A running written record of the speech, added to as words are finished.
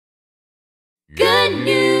Good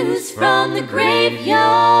news from the graveyard.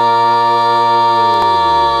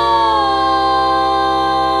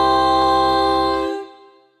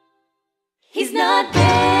 He's not there.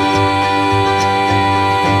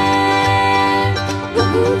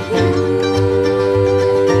 Woo-hoo-hoo.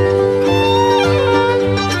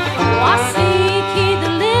 I seek ye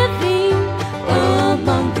the living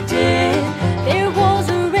among the dead. There was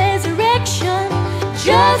a resurrection,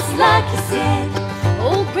 just like he said.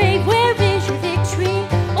 Oh grave, where is your victory?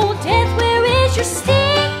 Oh death, where is your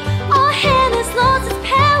sting? Our hand has lost its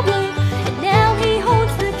power, and now he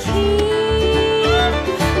holds the key.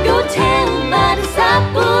 Go tell my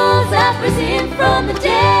disciples I've risen from the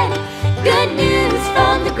dead. Good news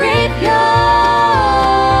from the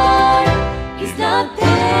graveyard. He's not there.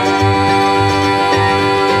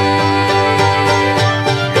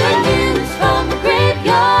 Good news from the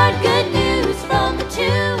graveyard. Good news from the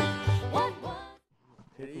tomb.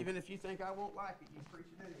 Even if you think I won't like it, you preach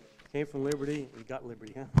it anyway. Came from Liberty, we got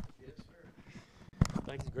Liberty, huh? Yes, sir.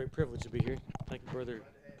 Thank you, it's a great privilege to be here. Thank you, Brother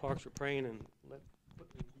Parks, for praying and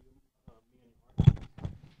putting me in your heart.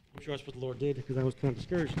 I'm sure that's what the Lord did, because I was kind of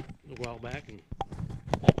discouraged a while back, and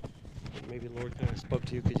maybe the Lord kind of spoke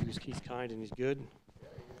to you because He's kind and He's good, and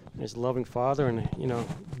He's a loving Father, and you know,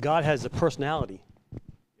 God has a personality.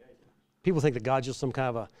 People think that God's just some kind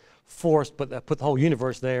of a force, but put the whole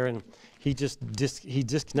universe there, and He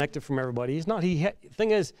disconnected from everybody. He's not.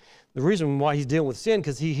 Thing is, the reason why He's dealing with sin,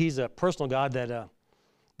 because He's a personal God that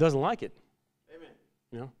doesn't like it. Amen.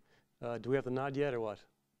 You know, do we have the nod yet, or what?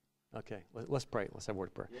 Okay, let's pray. Let's have a word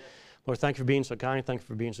of prayer. Yeah. Lord, thank you for being so kind. Thank you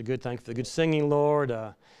for being so good. Thank you for the good singing, Lord,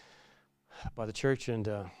 by the church, and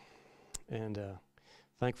thank you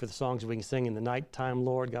for the songs that we can sing in the nighttime,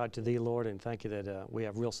 Lord, God, to Thee, Lord, and thank you that we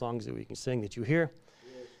have real songs that we can sing that You hear.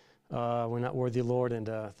 We're not worthy, Lord, and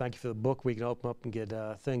thank You for the book. We can open up and get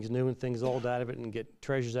things new and things old out of it, and get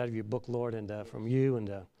treasures out of Your book, Lord, and from You,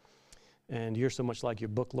 and You're so much like Your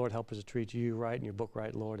book, Lord. Help us to treat You right and Your book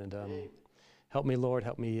right, Lord, and help me, Lord.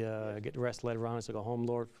 Help me get the rest later on as I go home,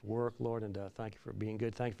 Lord, for work, Lord, and thank You for being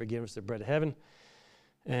good. Thank You for giving us the bread of heaven,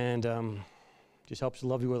 and just help us to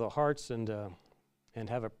love You with our hearts, and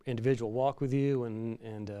have an individual walk with You,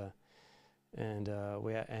 and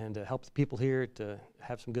help the people here to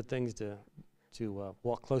have some good things to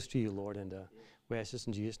walk close to You, Lord, and we ask this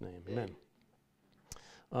in Jesus' name. Amen.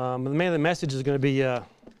 The main of the message is going to be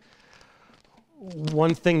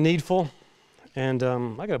one thing needful, and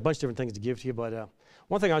I got a bunch of different things to give to you, but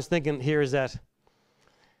one thing I was thinking here is that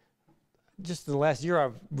just in the last year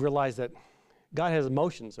I've realized that God has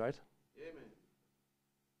emotions, right? Amen.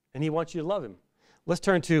 And He wants you to love Him. Let's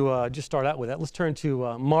turn to, just start out with that. Let's turn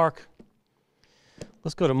to Mark.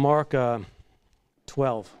 Let's go to Mark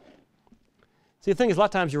 12. See, the thing is, a lot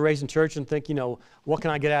of times you're raised in church and think, you know, what can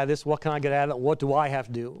I get out of this? What can I get out of it? What do I have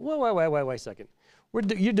to do? Wait a second.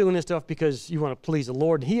 You're doing this stuff because you want to please the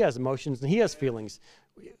Lord, and He has emotions and He has feelings.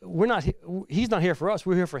 He's not here for us.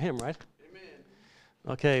 We're here for Him, right? Amen.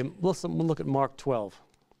 Okay, we'll look at Mark 12.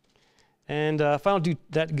 And if I don't do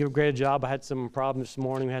that great a job, I had some problem this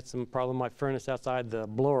morning. We had some problem. My furnace outside the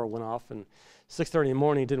blower went off, and 6:30 in the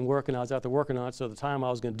morning it didn't work, and I was out there working on it. So the time I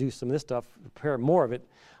was going to do some of this stuff, prepare more of it,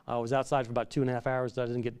 I was outside for about 2.5 hours. So I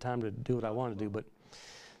didn't get time to do what I wanted to do, but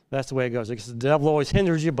that's the way it goes. Because the devil always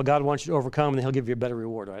hinders you, but God wants you to overcome, and He'll give you a better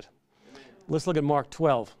reward, right? Amen. Let's look at Mark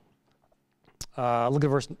 12. Look at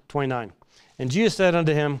verse 29. And Jesus said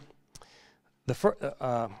unto him, the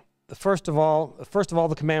first of all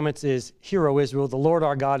the commandments is, Hear, O Israel, the Lord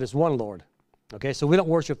our God is one Lord. Okay, so we don't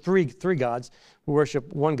worship three gods. We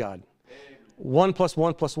worship one God. Amen. 1 +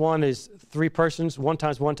 1 + 1 is 3 persons. 1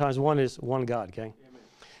 × 1 × 1 is one God. Okay. Amen.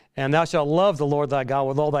 And thou shalt love the Lord thy God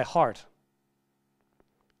with all thy heart,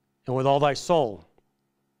 and with all thy soul,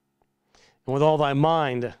 and with all thy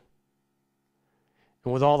mind,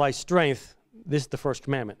 and with all thy strength. This is the first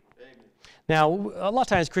commandment. Now, a lot of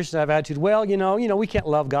times Christians have attitude, well, you know, we can't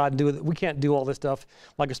love God and we can't do all this stuff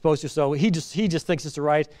like we're supposed to. So he just thinks it's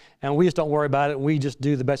right, and we just don't worry about it. We just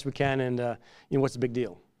do the best we can, and you know, what's the big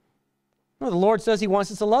deal? No, the Lord says He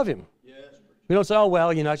wants us to love Him. Yes. We don't say, oh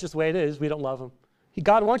well, you know, it's just the way it is. We don't love Him.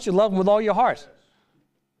 God wants you to love Him with all your heart.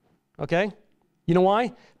 Okay? You know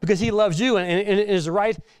why? Because He loves you, and it is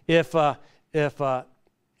right if Mr.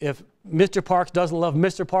 Parks doesn't love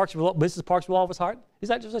Mrs. Parks with all of his heart. Is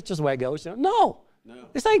that just the way it goes? You know? No.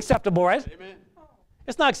 It's not acceptable, right? Amen.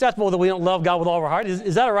 It's not acceptable that we don't love God with all of our heart.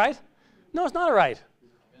 Is that all right? No, it's not all right.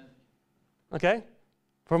 Okay?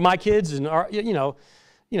 For my kids and our,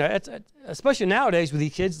 it's, especially nowadays with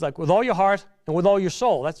these kids, like with all your heart and with all your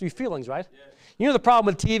soul. That's your feelings, right? Yeah. You know the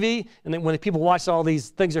problem with TV, and then when people watch all these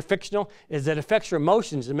things that are fictional, is that it affects your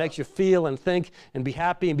emotions. It makes you feel and think and be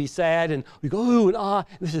happy and be sad, and you go, ooh, and ah,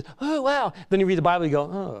 and this is, oh, wow. Then you read the Bible, you go,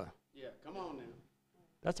 oh. Yeah, come on now.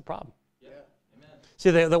 That's the problem. Yeah, amen. See,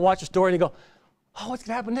 they watch a story and they go, oh, what's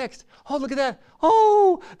going to happen next? Oh, look at that.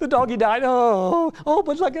 Oh, the doggy died. Oh,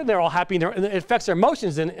 but look at, they're all happy, and it affects their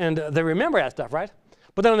emotions, and they remember that stuff, right?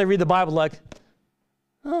 But then when they read the Bible, like,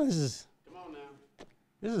 oh, Come on now.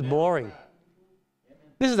 This is boring.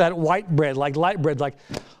 This is that white bread, like light bread, like,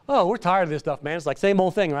 oh, we're tired of this stuff, man. It's like same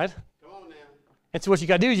old thing, right? Come on now. And so what you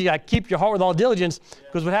got to do is you got to keep your heart with all diligence,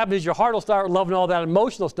 because what happens is your heart will start loving all that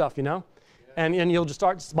emotional stuff, you know? And you'll just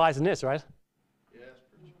start despising this, right? Yes.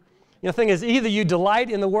 You know, the thing is, either you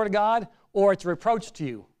delight in the Word of God, or it's a reproach to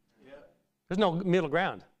you. There's no middle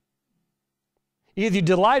ground. Either you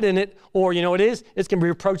delight in it, or you know what it is? It's going to be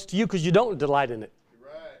a reproach to you because you don't delight in it.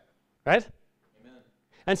 Right?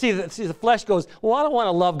 And see, the flesh goes, well, I don't want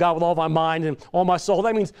to love God with all my mind and all my soul.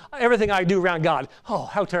 That means everything I do around God. Oh,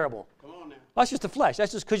 how terrible. Come on now. That's just the flesh.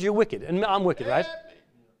 That's just because you're wicked. And I'm wicked, right?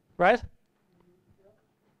 Right?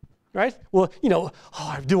 Right? Well, you know,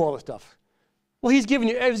 oh, I do all this stuff. Well, he's giving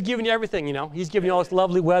you everything, you know. He's giving you all this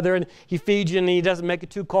lovely weather, and he feeds you, and he doesn't make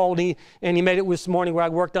it too cold. And he made it this morning where I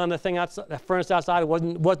worked on the thing outside, the furnace outside. It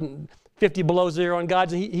wasn't 50 below zero,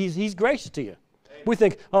 and he's gracious to you. Amen. We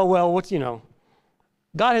think, oh, well, what's, you know.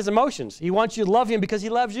 God has emotions. He wants you to love him because he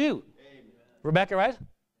loves you. Amen. Rebecca, right?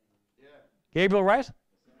 Yeah. Gabriel, right?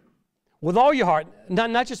 With all your heart,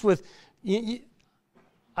 not just with,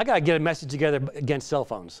 I got to get a message together against cell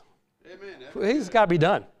phones. Amen. It's got to be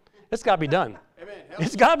done. It's got to be done. Amen.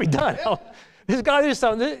 It's got to be done. There's got to be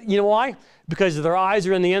something. You know why? Because their eyes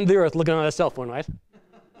are in the end of the earth looking on a cell phone, right?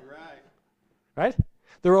 You're right. Right?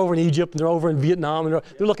 They're over in Egypt, and they're over in Vietnam, and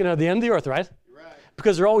they're looking at the end of the earth, right?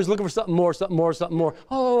 Because they're always looking for something more, something more, something more.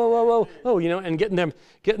 Oh, you know, and getting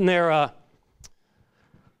their, I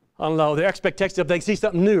don't know, their expectations up. They see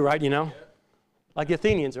something new, right, you know? Yeah. Like the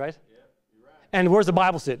Athenians, right? Yeah, you're right. And where's the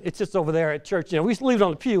Bible sit? It sits over there at church. You know, we used to leave it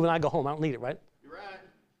on the pew when I go home. I don't need it, right? You're right.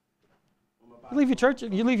 You leave your church,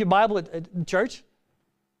 you leave your Bible at church?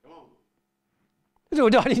 Come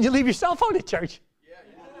on. You leave your cell phone at church? Yeah,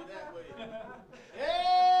 you won't do that, would you?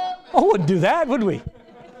 Yeah, I wouldn't do that, would we?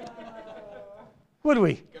 Would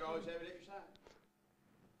we? You can always have it at your side.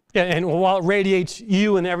 Yeah, and while it radiates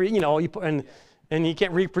you and every, you know, and you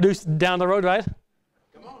can't reproduce down the road, right?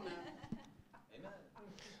 Come on now. Amen.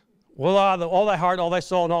 Well, all thy heart, all thy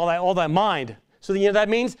soul, and all thy mind. So you know that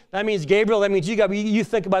means Gabriel. That means you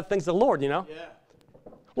think about things of the Lord, you know. Yeah.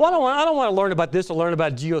 Well, I don't want to learn about this or learn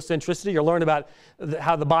about geocentricity or learn about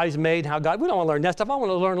how the body's made, how God. We don't want to learn that stuff. I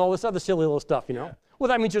want to learn all this other silly little stuff, you know. Yeah. Well,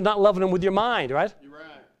 that means you're not loving him with your mind, right? You're right.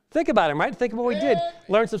 Think about him, right? Think about what he did.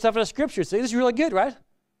 Learn some stuff in the scripture. See, this is really good, right?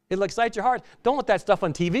 It'll excite your heart. Don't let that stuff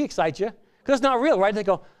on TV excite you, because it's not real, right? They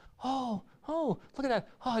go, oh, look at that.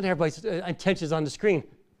 Oh, and everybody's attention's on the screen.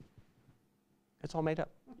 It's all made up.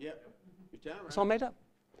 Yep. Right. It's all made up.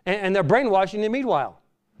 And they're brainwashing you meanwhile.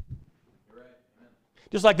 You're right.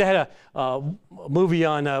 Just like they had a movie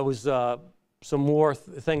on, some war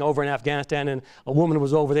thing over in Afghanistan, and a woman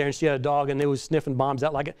was over there, and she had a dog, and they was sniffing bombs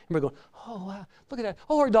out like it. And we're going, oh, wow, look at that.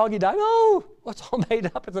 Oh, her doggy died. Oh, it's all made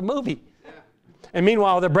up. It's a movie. Yeah. And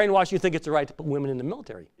meanwhile, they're brainwashing you think it's the right to put women in the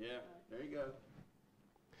military. Yeah, there you go.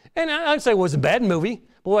 And I'd say it was a bad movie,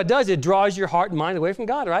 but what it does, it draws your heart and mind away from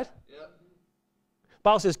God, right? Yeah. The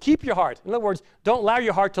Bible says, keep your heart. In other words, don't allow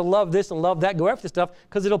your heart to love this and love that, go after this stuff,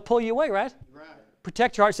 because it'll pull you away, right? Right.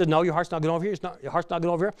 Protect your heart. Says, no, your heart's not going over here. Your heart's not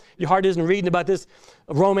going over here. Your heart isn't reading about this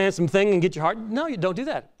romance thing and get your heart. No, you don't do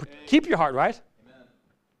that. Keep your heart, right?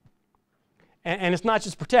 Amen. And it's not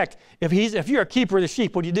just protect. If you're a keeper of the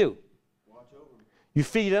sheep, what do? Watch over him. You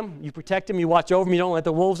feed him. You protect him. You watch over him. You don't let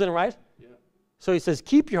the wolves in, right? Yeah. So he says,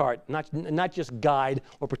 keep your heart, not just guide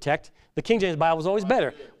or protect. The King James Bible is always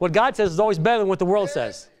better. What God says is always better than what the world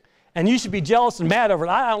says. And you should be jealous and mad over it.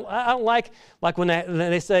 I don't like when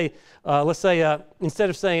they say, let's say, instead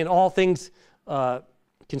of saying all things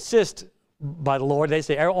consist by the Lord, they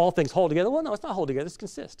say all things hold together. Well, no, it's not hold together. It's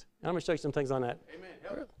consist. And I'm going to show you some things on that. Amen.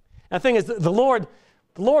 And the thing is, the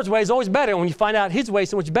Lord's way is always better. And when you find out his way is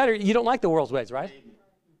so much better, you don't like the world's ways, right?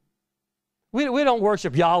 We don't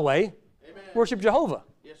worship Yahweh. Amen. Worship Jehovah.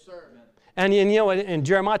 Yes, sir. And you know, and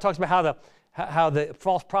Jeremiah talks about how the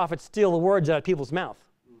false prophets steal the words out of people's mouth.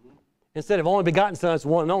 Instead of only begotten son, it's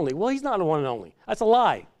one and only. Well, he's not a one and only. That's a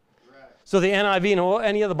lie. Right. So the NIV and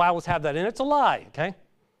any other Bibles have that in it. It's a lie, okay? Amen.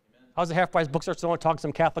 I was at half-price bookstore, so I talked to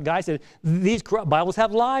some Catholic guy, said, these Bibles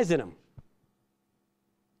have lies in them.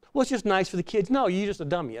 Well, it's just nice for the kids. No, you're just a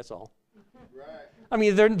dummy, that's all. Right. I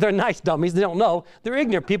mean, they're nice dummies. They don't know. They're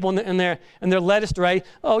ignorant people, and they're led astray.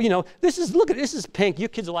 Oh, this is pink. Your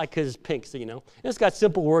kids are like because it's pink, so And it's got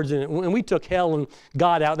simple words in it. When we took hell and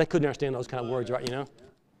God out, they couldn't understand those kind of words, right? And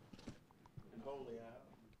holy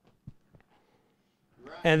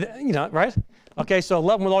out. And right? Okay, so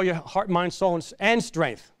love them with all your heart, mind, soul, and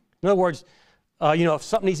strength. In other words, if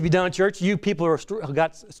something needs to be done in church, you people who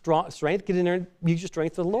got strength, get in there and use your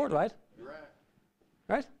strength for the Lord, right? You're right.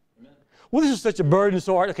 Right? Amen. Well, this is such a burden,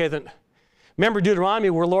 so hard. Okay, then remember Deuteronomy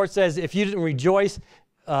where the Lord says, if you didn't rejoice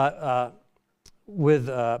because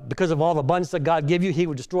of all the abundance that God gave you, he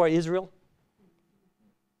would destroy Israel.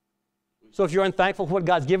 So if you're unthankful for what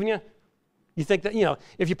God's given you, you think that,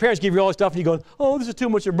 if your parents give you all this stuff and you go, oh, this is too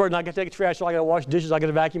much of a burden. I got to take a trash, I got to wash dishes, I got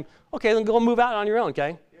to vacuum. Okay, then go and move out on your own,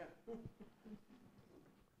 okay? Yeah.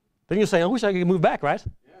 Then you'll say, I wish I could move back, right?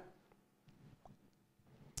 Yeah.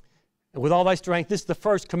 And with all thy strength, this is the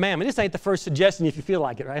first commandment. This ain't the first suggestion if you feel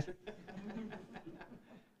like it, right?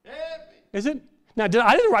 Is it? Now, I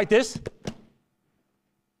didn't write this.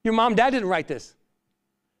 Your mom and dad didn't write this.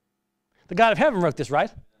 The God of heaven wrote this,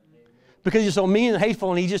 right? Because you're so mean and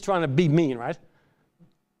hateful and he's just trying to be mean, right?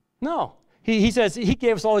 No. He says he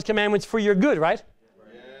gave us all his commandments for your good, right?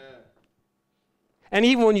 Yeah. And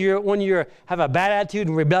even when you have a bad attitude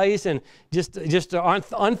and rebellious and just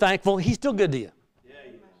unthankful, he's still good to you. Yeah, he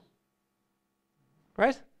is.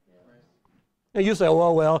 Right? Yeah. And you say,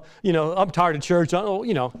 oh, well, I'm tired of church.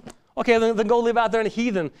 Okay, then go live out there in a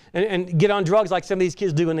heathen and get on drugs like some of these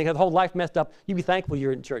kids do and they have the whole life messed up. You be thankful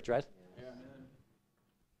you're in church, right?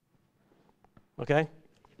 Okay?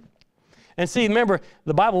 And see, remember,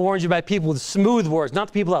 the Bible warns you about people with smooth words, not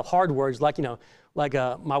the people that have hard words, like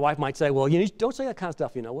my wife might say, well, don't say that kind of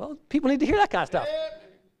stuff, Well, people need to hear that kind of stuff.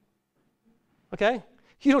 Okay?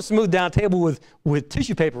 You don't smooth down a table with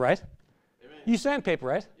tissue paper, right? Amen. You use sandpaper,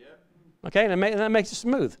 right? Yep. Okay? And that makes it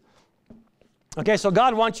smooth. Okay, so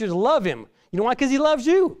God wants you to love him. You know why? Because he loves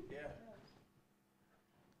you. Yeah.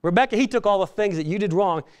 Rebecca, he took all the things that you did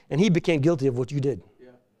wrong, and he became guilty of what you did.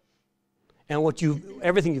 And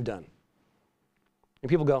everything you've done. And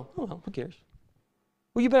people go, oh, well, who cares?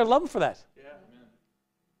 Well, you better love him for that. Yeah.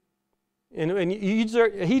 And he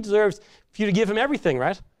deserves for you to give him everything,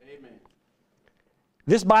 right? Amen.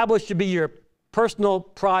 This Bible should be your personal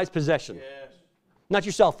prized possession. Yes. Not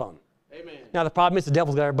your cell phone. Amen. Now, the problem is the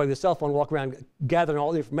devil's got everybody with a cell phone walk around gathering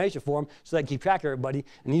all the information for them so they can keep track of everybody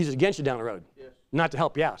and use it against you down the road. Yes. Not to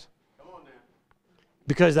help you out.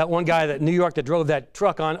 Because that one guy in New York that drove that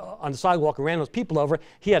truck on the sidewalk and ran those people over,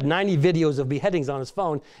 he had 90 videos of beheadings on his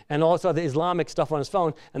phone and also the Islamic stuff on his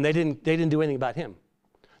phone, and they didn't do anything about him.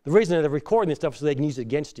 The reason they're recording this stuff is so they can use it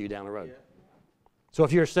against you down the road. Yeah. So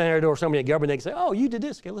if you're a senator or somebody in government, they can say, oh, you did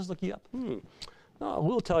this. Okay, let's look you up. Oh,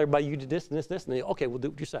 we'll tell everybody you did this and this and this. And okay, we'll do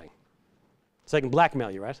what you're saying. So they can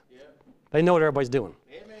blackmail you, right? Yeah. They know what everybody's doing.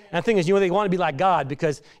 Amen. And the thing is, they want to be like God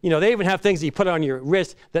because, they even have things that you put on your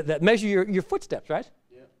wrist that measure your footsteps, right?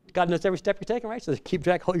 Yeah. God knows every step you're taking, right? So they keep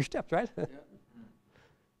track of all your steps, right? Yeah.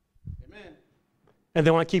 Amen. And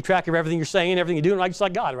they want to keep track of everything you're saying, everything you're doing, just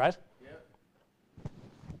like God, right? Yeah.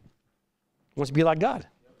 Wants to be like God.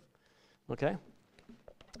 Yep. Okay?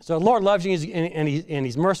 So the Lord loves you and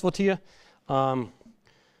he's merciful to you. Turn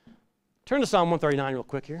to Psalm 139 real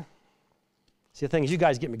quick here. See, the thing is, you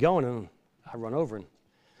guys get me going and I run over.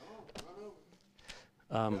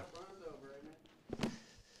 And,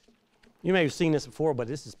 you may have seen this before, but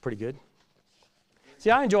this is pretty good. See,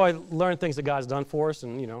 I enjoy learning things that God's done for us.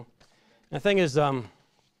 And, and the thing is, you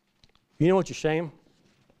know what's your shame?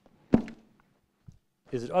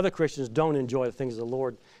 Is that other Christians don't enjoy the things of the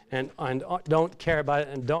Lord and don't care about it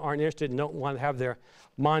and aren't interested and don't want to have their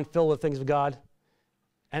mind filled with things of God.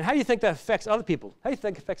 And how do you think that affects other people? How do you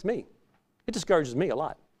think it affects me? It discourages me a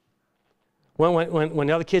lot. When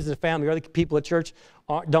the other kids in the family or other people at church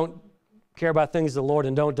don't care about things of the Lord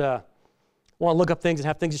and don't want to look up things and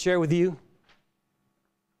have things to share with you,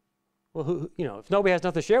 well, if nobody has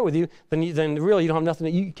nothing to share with you, then really you don't have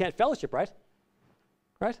nothing. You can't fellowship, right?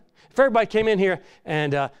 Right? If everybody came in here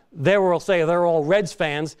and they were all Reds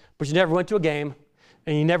fans, but you never went to a game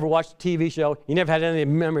and you never watched a TV show, you never had any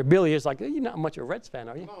memorabilia, it's like, you're not much of a Reds fan,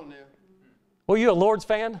 are you? Come on now. Well, you a Lord's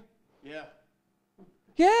fan? Yeah.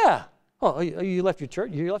 Yeah. Oh, you left your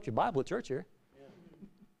church. You left your Bible at church here. Yeah.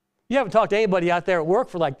 You haven't talked to anybody out there at work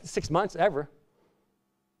for like 6 months ever.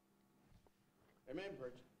 Amen,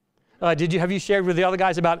 preacher. Have you shared with the other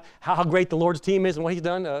guys about how great the Lord's team is and what he's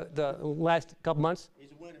done the last couple months?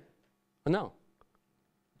 He's a winner. No.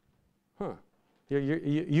 Huh.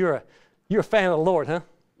 You're a fan of the Lord, huh?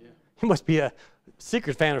 Yeah. You must be a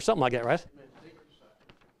secret fan or something like that, right? Isn't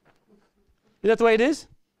that the way it is?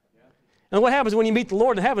 And what happens when you meet the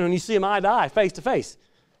Lord in heaven, when you see him eye to eye, face to face?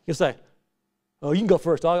 You'll say, oh, you can go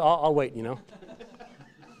first. I'll wait, you know.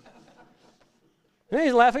 And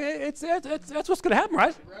he's laughing. That's what's going to happen,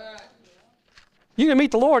 right? You're going to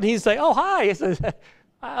meet the Lord, and he'll say, oh, hi. He says,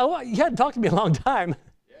 you hadn't talked to me in a long time.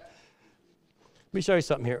 Yeah. Let me show you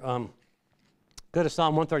something here. Go to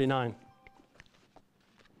Psalm 139.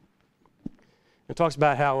 It talks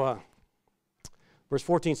about how, verse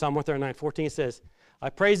 14, Psalm 139, 14 says, I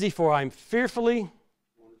praise thee for I'm fearfully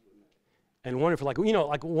and wonderful. Like, you know,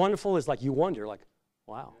 like wonderful is like you wonder, like,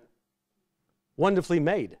 wow. Wonderfully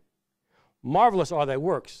made. Marvelous are thy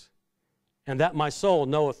works, and that my soul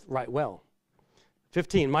knoweth right well.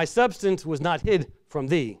 15, my substance was not hid from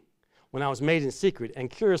thee when I was made in secret and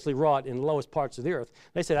curiously wrought in the lowest parts of the earth.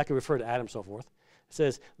 They say that could refer to Adam and so forth. It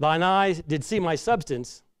says, thine eyes did see my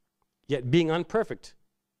substance, yet being unperfect.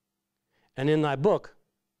 And in thy book,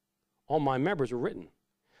 all my members were written.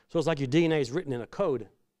 So it's like your DNA is written in a code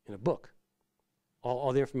in a book.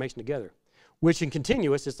 All the information together. Which in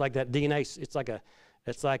continuous, it's like that DNA,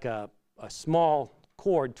 it's like a small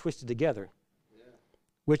cord twisted together. Yeah.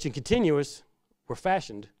 Which in continuous were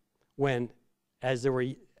fashioned when, as there were,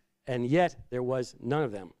 and yet there was none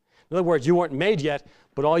of them. In other words, you weren't made yet,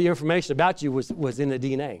 but all your information about you was in the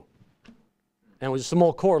DNA. And it was a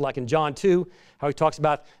small cord, like in John 2, how he talks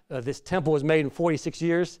about this temple was made in 46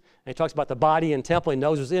 years. And he talks about the body and temple. He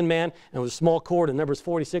knows it was in man. And it was a small cord, and number is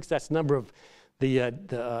 46. That's the number of the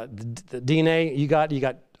DNA. You got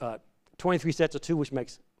 23 sets of 2, which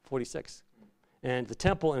makes 46. And the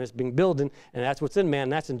temple, and it's being built, and that's what's in man.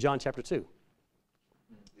 And that's in John chapter 2.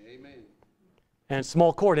 Amen. And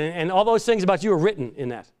small cord. And all those things about you are written in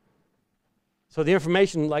that. So the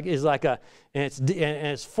information is like and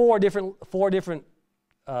it's four different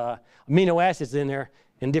amino acids in there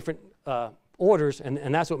in different orders,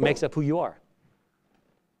 and that's what makes up who you are.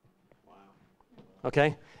 Wow.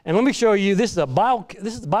 Okay, and let me show you. This is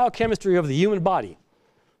the biochemistry of the human body.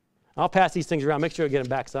 I'll pass these things around. Make sure you get them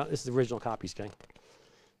back. So this is the original copies, okay?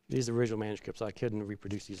 These are the original manuscripts. I couldn't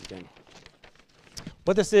reproduce these again.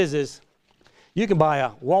 What this is you can buy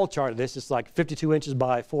a wall chart of this. It's like 52 inches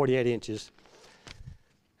by 48 inches.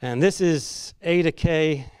 And this is A to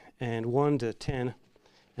K and 1 to 10.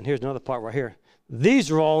 And here's another part right here. These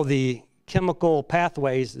are all the chemical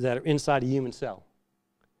pathways that are inside a human cell.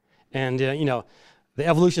 And, you know, the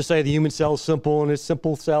evolutionists say the human cell is simple, and it's a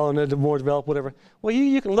simple cell, and it's more developed, whatever. Well,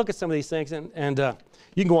 you can look at some of these things, and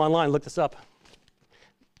you can go online and look this up.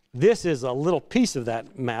 This is a little piece of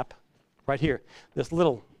that map right here. This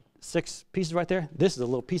little 6 pieces right there, this is a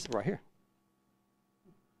little piece right here.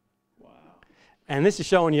 And this is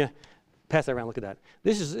showing you, pass that around, look at that.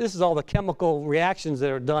 This is all the chemical reactions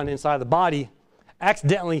that are done inside the body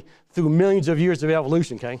accidentally through millions of years of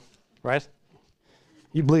evolution, okay? Right?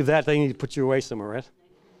 You believe that, they need to put you away somewhere, right?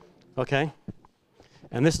 Okay?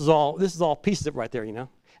 And this is all pieces of it right there, you know?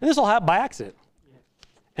 And this all happened by accident.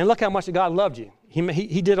 And look how much God loved you.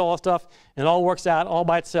 He did all that stuff, and it all works out all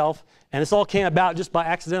by itself. And this all came about just by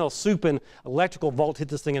accidental soup and electrical volt hit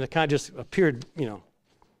this thing, and it kind of just appeared, you know.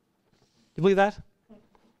 You believe that?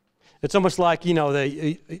 It's almost like, you know,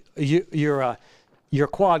 your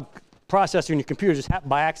quad processor in your computer just happened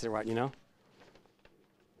by accident, right? You know?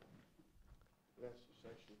 That's the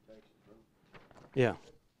section it takes it from. Yeah.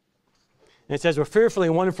 And it says we're fearfully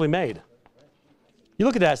and wonderfully made. You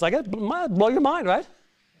look at that, it's like, it might blow your mind, right?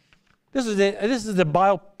 This is the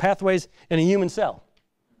bio pathways in a human cell.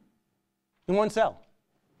 In one cell.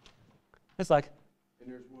 It's like.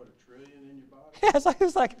 And there's what, 1 trillion in your body? Yeah,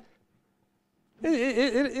 it's like.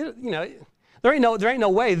 You know, there ain't no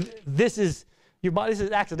way this is your body. This is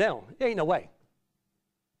accidental. There ain't no way.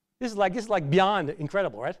 This is like beyond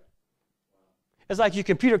incredible, right? It's like your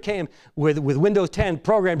computer came with Windows 10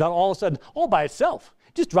 programmed out all of a sudden, all by itself.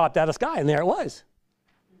 It just dropped out of the sky, and there it was.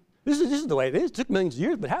 This is the way it is. It took millions of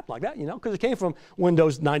years, but it happened like that, you know, because it came from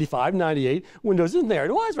Windows 95, 98. Windows isn't there.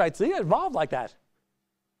 It was, right? See, it evolved like that.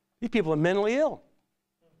 These people are mentally ill.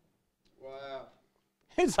 Wow.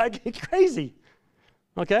 It's like crazy.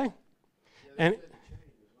 Okay? And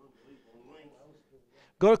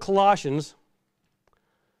go to Colossians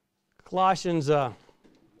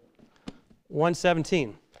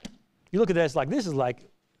 1:17. You look at this like, this is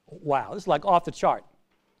like, wow, this is like off the chart.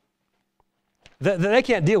 They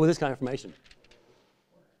can't deal with this kind of information.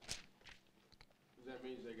 That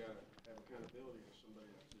means they got to have accountability for somebody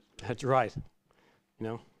else. That's right. You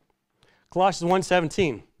know, Colossians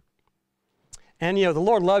 1:17. And, you know, the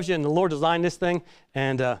Lord loves you, and the Lord designed this thing.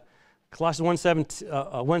 And Colossians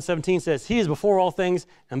 1:17 says, He is before all things,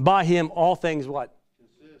 and by Him all things what?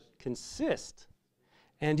 Consist.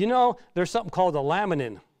 And, you know, there's something called the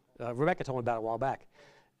laminin. Rebecca told me about it a while back.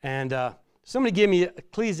 And somebody give me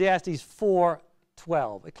Ecclesiastes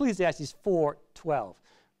 4:12. Ecclesiastes 4:12.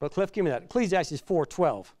 But Cliff, give me that. Ecclesiastes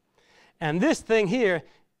 4:12. And this thing here,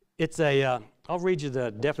 it's a, I'll read you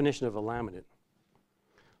the definition of a laminate.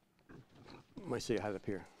 Let me see, I have it up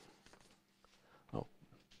here. Oh,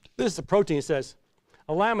 this is a protein. It says,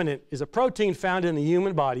 a laminate is a protein found in the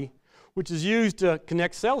human body which is used to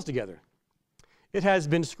connect cells together. It has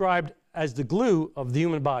been described as the glue of the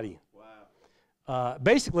human body. Wow.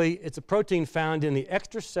 Basically, it's a protein found in the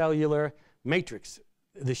extracellular matrix,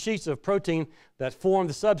 the sheets of protein that form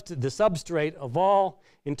the substrate of all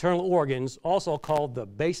internal organs, also called the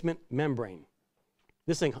basement membrane.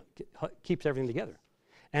 This thing keeps everything together.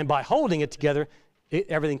 And by holding it together,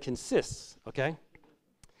 everything consists, okay?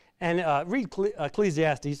 And read Ecclesiastes.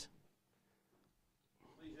 Ecclesiastes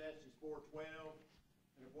 4:12,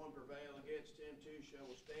 and if one prevail against him, two shall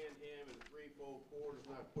withstand him, and the threefold cord is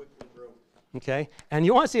not quickly broken. Okay, and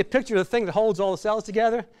you want to see a picture of the thing that holds all the cells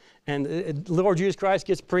together, and the Lord Jesus Christ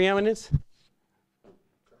gets preeminence?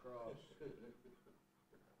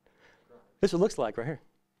 This is what it looks like right here.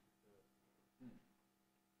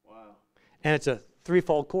 Wow. And it's a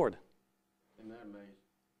threefold cord. Isn't that amazing?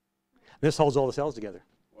 This holds all the cells together.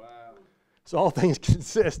 Wow. So all things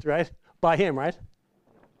consist, right? By him, right?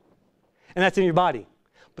 And that's in your body.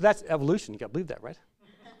 But that's evolution. You got to believe that, right?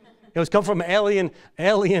 It was come from an alien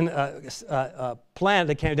planet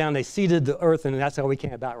that came down. They seeded the earth, and that's how we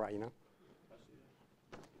came about, right? You know.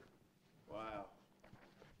 Wow.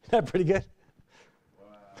 Isn't that pretty good? Wow.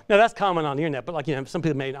 Now that's common on the internet, but like some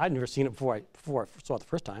people I'd never seen it before I saw it the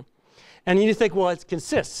first time. And you think, well, it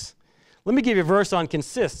consists. Let me give you a verse on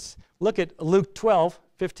consists. Look at Luke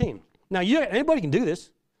 12:15. Now anybody can do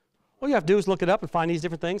this. All you have to do is look it up and find these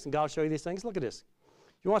different things, and God will show you these things. Look at this.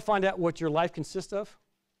 You want to find out what your life consists of?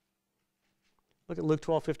 Look at Luke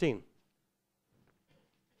 12:15.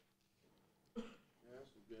 Yeah,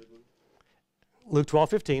 that's a good one. Luke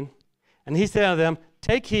 12:15. And he said unto them,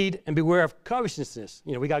 take heed and beware of covetousness.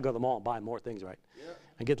 We got to go to the mall and buy more things, right? Yeah.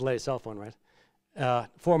 And get the latest cell phone, right?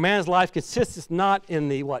 For a man's life consisteth not in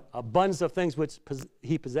the what? Abundance of things which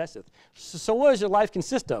he possesseth. So what does your life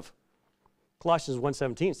consist of? Colossians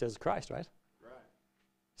 1:17 says Christ, right? Right.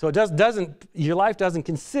 So your life doesn't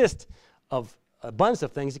consist of abundance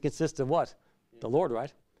of things. It consists of what? The Lord,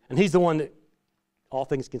 right? And he's the one that all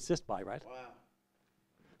things consist by, right? Wow.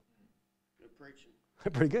 Good preaching.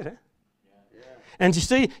 Pretty good, huh? Yeah. And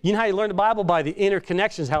you know how you learn the Bible? By the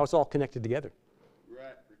interconnections, how it's all connected together.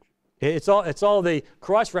 Right, preacher. It's all the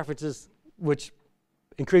cross references which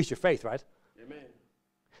increase your faith, right? Amen.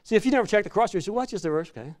 See, if you never check the cross, you say, well, that's just a verse,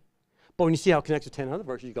 okay. But when you see how it connects to 10 other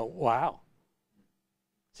verses, you go, wow.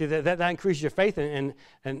 See, that increases your faith and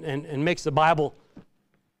makes the Bible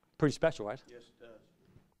pretty special, right? Yes, it does.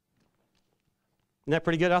 Isn't that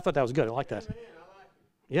pretty good? I thought that was good. I like that. Amen. I like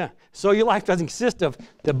it. Yeah. So your life doesn't consist of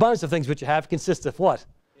the abundance of things which you have. It consists of what?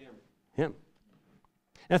 Him.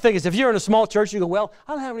 And the thing is, if you're in a small church, you go, well,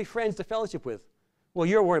 I don't have any friends to fellowship with. Well,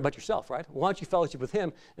 you're worried about yourself, right? Why don't you fellowship with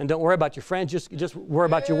him and don't worry about your friends? Just worry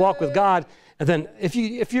about your walk with God. And then if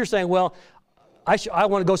you're saying, well, I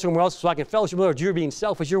want to go somewhere else so I can fellowship with others, you're being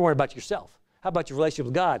selfish. You're worried about yourself. How about your relationship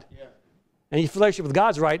with God? Yeah. And your relationship with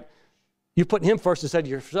God's right. You're putting him first instead of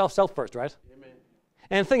yourself first, right? Amen.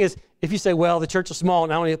 And the thing is, if you say, well, the church is small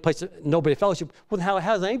and I don't have a place, nobody fellowship, well, then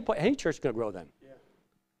how's any church going to grow then? Yeah.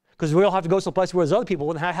 Because we all have to go someplace where there's other people.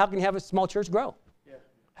 Well, then how can you have a small church grow?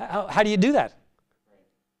 Yeah. How do you do that?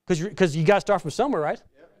 Because you got to start from somewhere, right?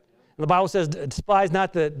 Yep. And the Bible says, despise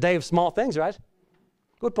not the day of small things, right?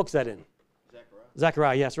 What book's that in?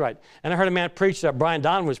 Zechariah, yes, right. And I heard a man preach, Brian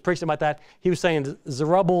Don was preaching about that. He was saying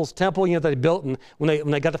Zerubbabel's temple, that they built, and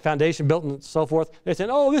when they got the foundation built and so forth, they said,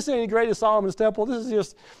 oh, this ain't as great as Solomon's temple. This is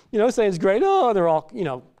just, this ain't as great. Oh, they're all,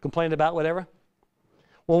 complaining about whatever.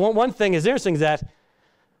 Well, one thing is interesting is that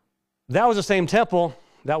was the same temple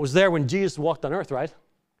that was there when Jesus walked on earth, right?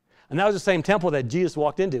 And that was the same temple that Jesus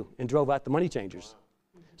walked into and drove out the money changers.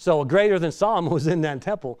 So a greater than Solomon was in that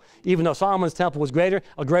temple. Even though Solomon's temple was greater,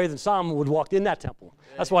 a greater than Solomon would walk in that temple.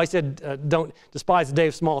 That's why he said, don't despise the day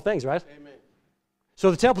of small things, right? Amen. So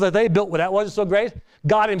the temple that they built, that wasn't so great,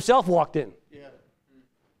 God himself walked in. Yeah.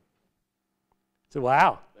 So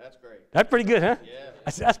wow. That's great. That's pretty good, huh?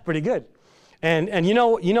 Yeah. That's pretty good. And you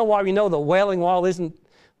know why we know the Wailing Wall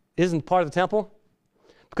isn't part of the temple?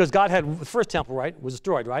 Because God had the first temple, right, was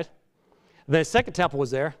destroyed, right? And then the second temple was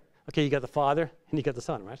there. Okay, you got the Father and you got the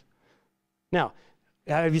Son, right? Now,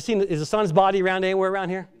 have you seen, is the Son's body around anywhere around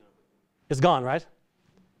here? No. It's gone, right?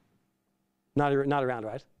 Not around,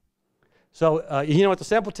 right? So you know what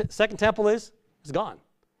the second temple is? It's gone.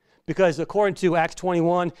 because according to Acts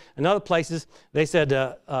 21 and other places, they said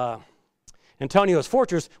Antonio's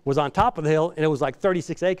fortress was on top of the hill, and it was like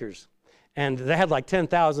 36 acres. And they had like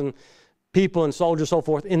 10,000 people and soldiers, so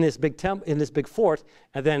forth, in this big fort.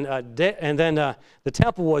 And then the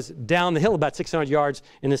temple was down the hill about 600 yards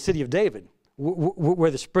in the city of David, where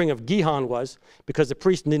the spring of Gihon was, because the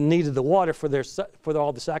priests needed the water for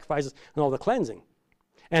all the sacrifices and all the cleansing.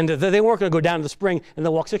 And they weren't going to go down to the spring and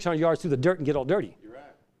then walk 600 yards through the dirt and get all dirty. You're right.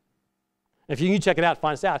 If you can check it out,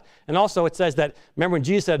 find us out. And also it says that, remember when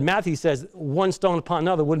Jesus said, Matthew says, one stone upon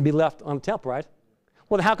another wouldn't be left on the temple, right?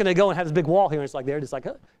 Well, then how can they go and have this big wall here and it's like there? It's like,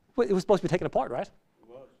 it was supposed to be taken apart, right? It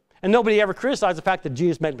was. And nobody ever criticized the fact that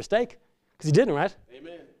Jesus made a mistake, because he didn't, right?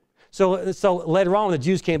 Amen. So later on, when the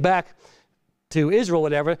Jews came back to Israel,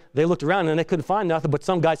 whatever, they looked around and they couldn't find nothing, but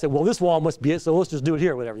some guy said, well, this wall must be it, so let's just do it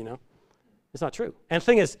here, whatever, you know. It's not true. And the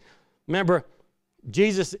thing is, remember,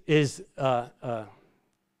 Jesus is, God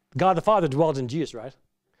the Father dwells in Jesus, right?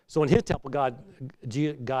 So in his temple, God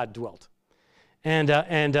dwelt.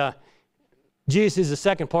 And Jesus is the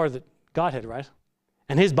second part of the Godhead, right?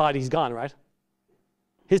 And his body's gone, right?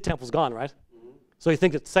 His temple's gone, right? Mm-hmm. So you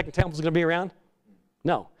think that the second temple's going to be around?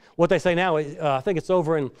 No. What they say now, I think it's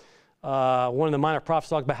over in one of the minor prophets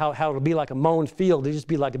talk about how it'll be like a mown field. It'll just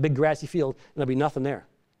be like a big grassy field, and there'll be nothing there.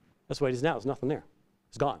 That's the way it is now. There's nothing there.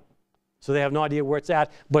 It's gone. So they have no idea where it's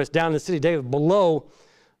at, but it's down in the city of David below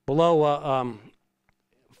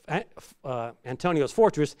Antonio's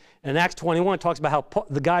fortress. And Acts 21 talks about how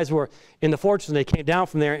the guys were in the fortress and they came down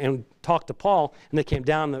from there and talked to Paul, and they came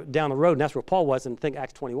down the road, and that's where Paul was, and I think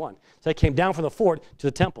Acts 21. So they came down from the fort to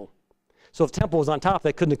the temple. So if the temple was on top,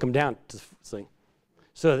 they couldn't have come down to see.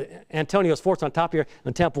 So Antonio's fort's on top here,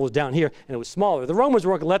 and the temple was down here, and it was smaller. The Romans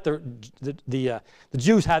weren't going to let the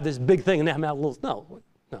Jews have this big thing and they have a little, no.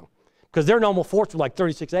 Because their normal forts were like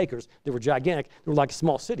 36 acres. They were gigantic. They were like a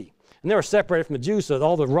small city. And they were separated from the Jews, so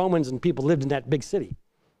all the Romans and people lived in that big city.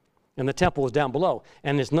 And the temple was down below.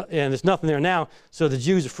 And there's nothing there now, so the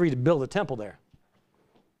Jews are free to build a temple there.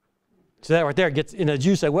 So that right there gets, the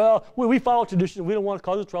Jews say, well, we follow tradition. We don't want to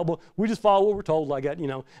cause trouble. We just follow what we're told like that,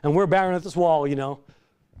 and we're barren at this wall, There's no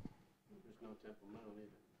temple now either.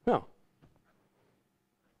 No.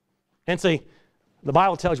 And see, the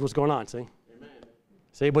Bible tells you what's going on, see? Amen.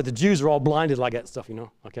 See, but the Jews are all blinded like that stuff,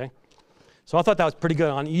 okay? So I thought that was pretty good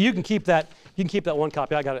on. You can keep that one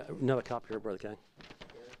copy. I got another copy here, Brother Kay.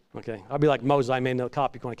 Okay. I'll be like Moses. I made another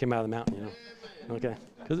copy when I came out of the mountain, Okay.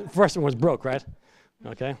 Because the first one was broke, right?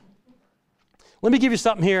 Okay. Let me give you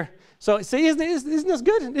something here. So see, isn't this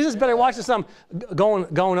good? Isn't this better watching something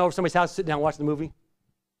going over somebody's house, sitting down watching the movie?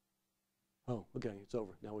 Oh, okay, it's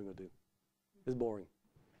over. Now what are we gonna do? It's boring.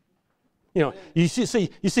 You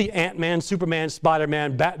see Ant-Man, Superman,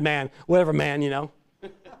 Spider-Man, Batman, whatever man,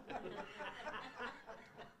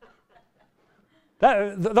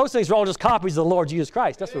 Those things are all just copies of the Lord Jesus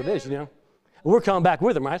Christ. That's what it is, And we're coming back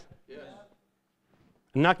with him, right? Yeah.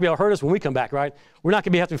 And not going to be able to hurt us when we come back, right? We're not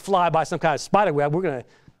going to have to fly by some kind of spider web. We're going to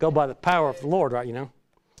go by the power of the Lord, right? Let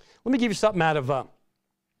me give you something out of,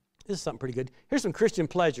 this is something pretty good. Here's some Christian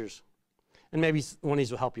pleasures, and maybe one of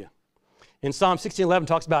these will help you. In Psalm 16:11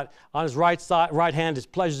 talks about on his right hand his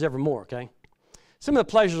pleasures evermore, okay? Some of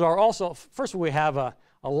the pleasures are also, first of all, we have a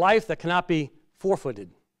life that cannot be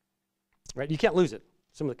forfeited, right? You can't lose it.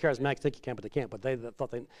 Some of the charismatics think you can, but they can't. But they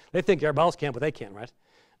think everybody else can, but they can't, right?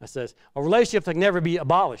 It says, a relationship that can never be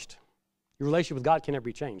abolished. Your relationship with God can never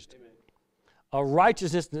be changed. Amen. A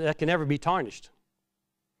righteousness that can never be tarnished.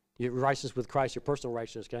 Your righteousness with Christ, your personal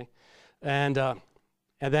righteousness, okay? And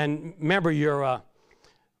then remember, your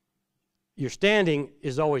standing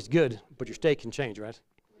is always good, but your state can change, right?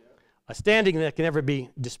 Yeah. A standing that can never be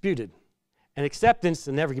disputed. An acceptance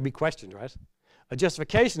that never can be questioned, right? A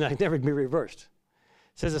justification that can never be reversed.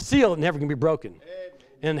 It says a seal that never can be broken.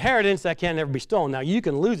 An inheritance that can never be stolen. Now, you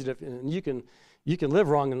can lose it, and you can live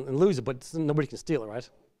wrong and lose it, but nobody can steal it, right?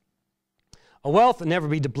 A wealth that never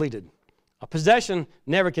be depleted. A possession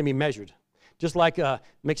never can be measured. Just like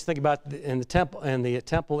makes you think about in the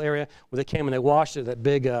temple area where they came and they washed it, that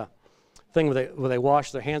big thing where they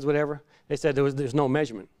washed their hands, whatever. They said there's no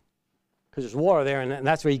measurement because there's water there, and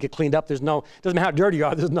that's where you get cleaned up. Doesn't matter how dirty you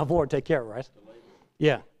are. There's enough water to take care of it, right?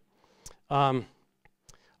 Yeah.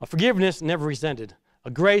 A forgiveness never resented. A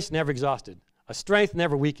grace never exhausted. A strength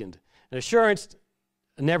never weakened. An assurance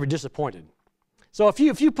never disappointed. So if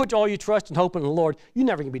you put all your trust and hope in the Lord, you're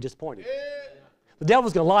never going to be disappointed. Yeah. The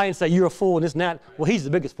devil's going to lie and say you're a fool and this and that. Well, he's the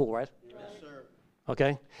biggest fool, right? Yes, sir.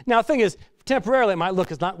 Okay. Now the thing is, temporarily it might look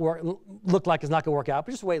like it's not going to work out,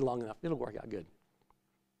 but just wait long enough. It'll work out good.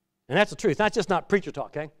 And that's the truth. That's just not preacher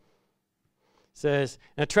talk, okay? says,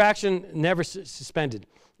 an attraction never suspended.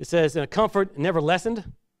 It says, and a comfort never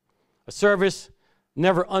lessened, a service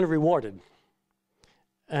never unrewarded,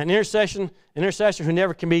 an intercession who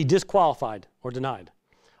never can be disqualified or denied,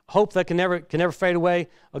 a hope that can never fade away,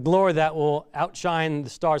 a glory that will outshine the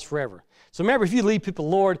stars forever. So remember, if you lead people to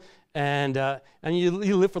the Lord and you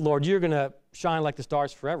live for the Lord, you're going to shine like the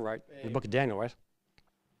stars forever, right? In the book of Daniel, right?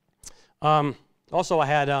 Also, I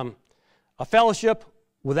had a fellowship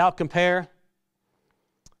without compare,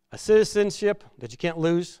 a citizenship that you can't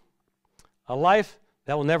lose, a life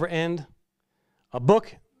that will never end, a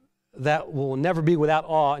book that will never be without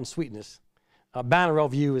awe and sweetness, a banner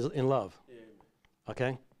over you is in love,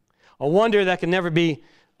 okay? A wonder that can never be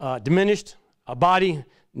diminished, a body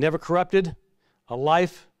never corrupted, a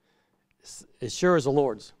life as sure as the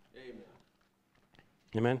Lord's. Amen.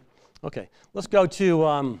 Amen? Okay, let's go to,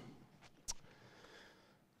 let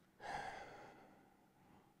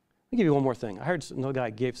me give you one more thing. I heard another guy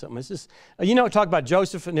gave something. It's just, talk about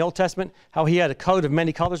Joseph in the Old Testament, how he had a coat of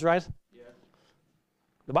many colors, right? Yeah.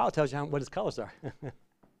 The Bible tells you what his colors are,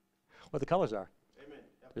 what the colors are. Amen.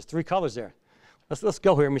 Yep. There's 3 colors there. Let's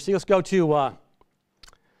go here. Let me see. Let's go to,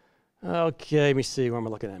 okay, let me see. Where am I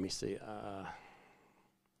looking at? Let me see.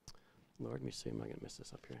 Lord, let me see. Am I going to miss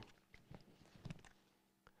this up here?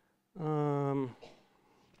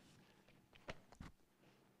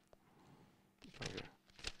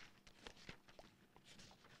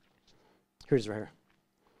 Here's right here.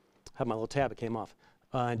 I have my little tab. It came off.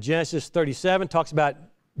 Genesis 37 talks about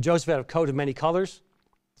Joseph had a coat of many colors.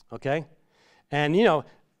 Okay? And,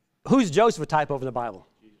 who's Joseph a type of in the Bible?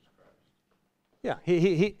 Jesus Christ. Yeah,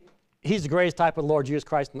 he's the greatest type of the Lord Jesus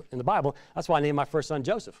Christ in the Bible. That's why I named my first son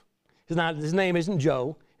Joseph. His name isn't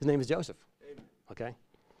Joe. His name is Joseph. Amen. Okay?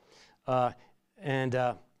 And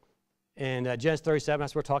Genesis 37,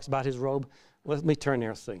 that's where it talks about his robe. Let me turn there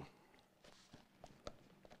and see.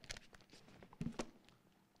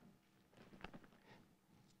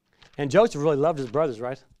 And Joseph really loved his brothers,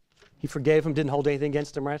 right? He forgave them, didn't hold anything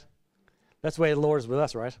against them, right? That's the way the Lord is with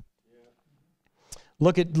us, right? Yeah.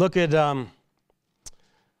 Look at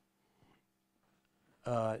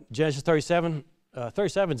Genesis 37.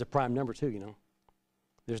 37 is a prime number too,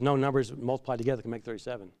 There's no numbers multiplied together that can make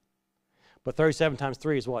 37. But 37 times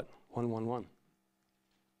 3 is what? 111.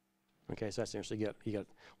 Okay, so that's interesting. You got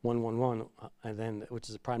 111, and then which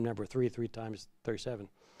is a prime number of 3 times 37.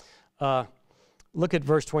 Look at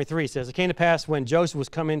verse 23. It says, it came to pass when Joseph was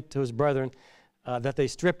coming to his brethren that they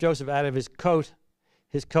stripped Joseph out of his coat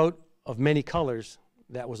of many colors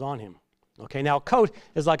that was on him. Okay, now a coat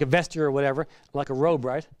is like a vesture or whatever, like a robe,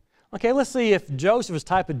 right? Okay, let's see if Joseph is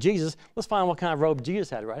type of Jesus. Let's find what kind of robe Jesus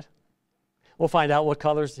had, right? We'll find out what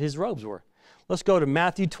colors his robes were. Let's go to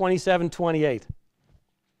Matthew 27:28.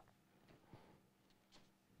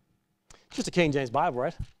 Just a King James Bible,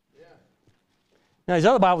 right? Yeah. Now, these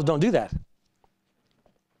other Bibles don't do that.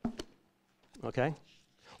 Okay.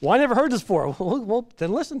 Well, I never heard this before. Well,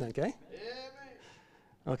 then listen, okay?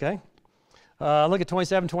 Yeah, okay. Look at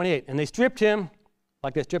 27:28. And they stripped him,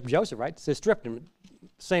 like they stripped Joseph, right? It says stripped him.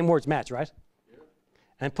 Same words match, right? Yeah.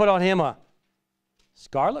 And put on him a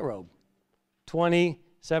scarlet robe.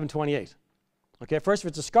 27:28. Okay, first, if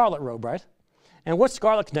it's a scarlet robe, right? And what's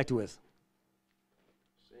scarlet connected with?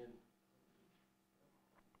 Sin.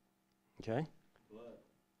 Okay. Blood.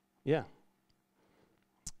 Yeah.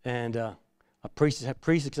 And a priest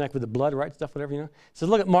is connected with the blood, right? Stuff, whatever, So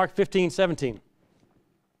look at Mark 15:17.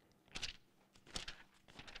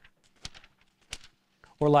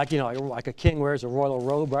 Or like, like a king wears a royal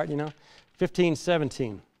robe, right?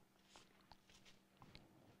 15:17.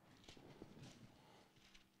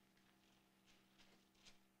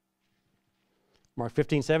 Mark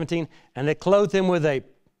 15:17. And they clothed him with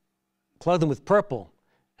purple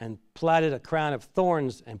and plaited a crown of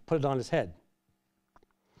thorns and put it on his head.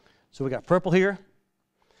 So we got purple here.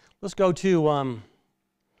 Let's go to,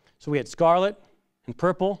 so we had scarlet and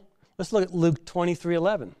purple. Let's look at Luke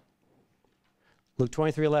 23:11. Luke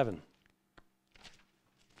 23:11.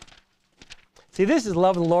 See, this is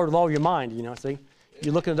loving the Lord with all your mind, see.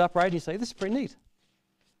 You're looking it up, right? And you say, this is pretty neat.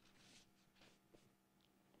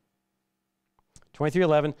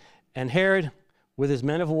 23:11. And Herod, with his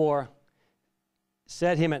men of war,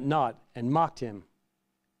 set him at naught and mocked him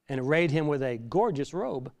and arrayed him with a gorgeous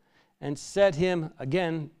robe and set him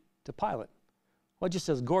again to Pilate. Well, it just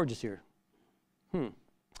says gorgeous here. I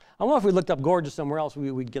wonder if we looked up gorgeous somewhere else,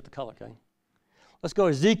 we'd get the color, okay? Let's go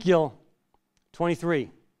to Ezekiel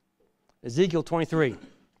 23. Ezekiel 23.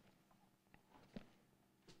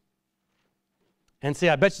 And see,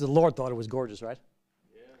 I bet you the Lord thought it was gorgeous, right?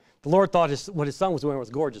 Yeah. The Lord thought what his son was doing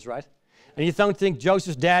was gorgeous, right? And you don't think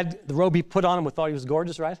Joseph's dad, the robe he put on him, thought he was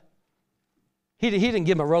gorgeous, right? He didn't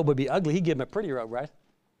give him a robe that would be ugly. He gave him a pretty robe, right?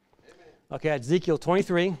 Amen. Okay, Ezekiel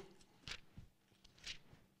 23.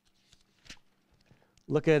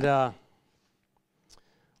 Look at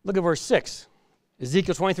verse 6.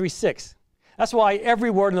 Ezekiel 23:6. That's why every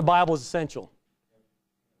word in the Bible is essential.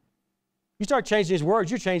 You start changing these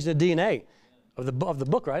words, you're changing the DNA of the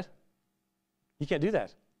book, right? You can't do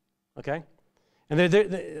that. Okay? And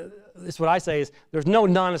this is what I say is there's no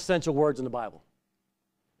non-essential words in the Bible.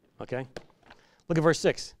 Okay? Look at verse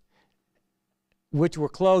 6. Which were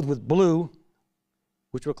clothed with blue,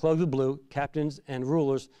 captains and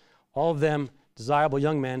rulers, all of them desirable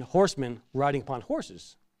young men, horsemen riding upon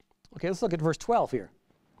horses. Okay, let's look at verse 12 here.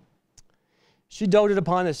 She doted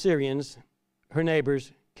upon the Assyrians, her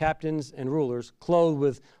neighbors, captains and rulers, clothed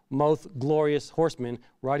with most glorious horsemen,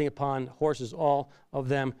 riding upon horses, all of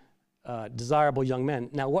them desirable young men.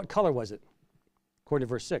 Now, what color was it? According to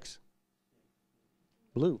verse 6.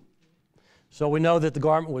 Blue. So we know that the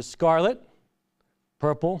garment was scarlet,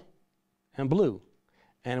 purple, and blue,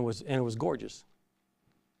 and it was gorgeous.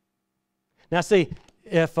 Now, see,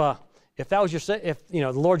 if that was if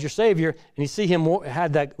the Lord's your Savior, and you see him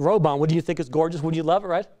had that robe on, wouldn't you think it's gorgeous? Wouldn't you love it,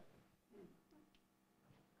 right?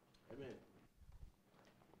 Amen.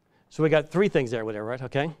 So we got three things there, whatever, right?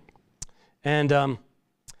 Okay, and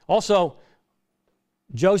also,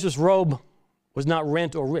 Joseph's robe was not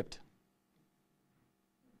rent or ripped.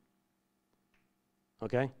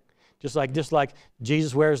 Okay, just like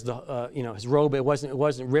Jesus wears the his robe, it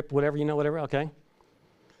wasn't ripped, whatever. Okay.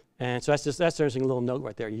 And so that's an interesting little note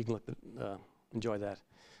right there. You can enjoy that.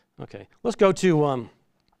 Okay, let's go to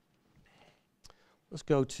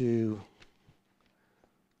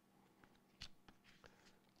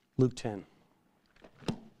Luke 10.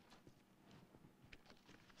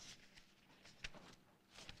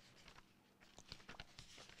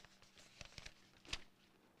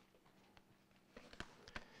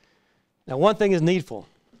 Now, one thing is needful.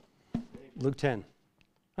 Luke 10.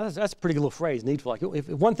 That's a pretty good little phrase, needful. Like, if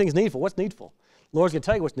one thing's needful, what's needful? The Lord's going to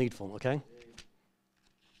tell you what's needful, okay?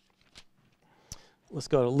 Let's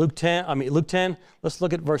go to Luke 10. Let's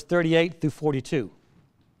look at verse 38 through 42.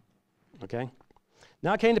 Okay?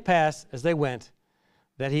 Now it came to pass, as they went,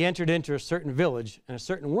 that he entered into a certain village, and a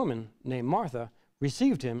certain woman named Martha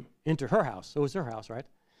received him into her house. So it was her house, right?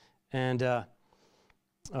 And that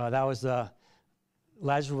was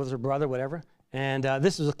Lazarus was her brother, whatever. And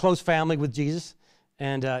this was a close family with Jesus.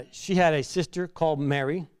 And she had a sister called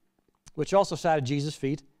Mary, which also sat at Jesus'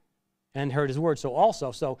 feet and heard his word.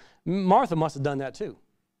 So Martha must have done that too.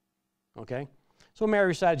 Okay? So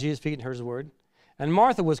Mary sat at Jesus' feet and heard his word. And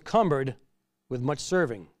Martha was cumbered with much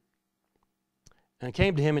serving, and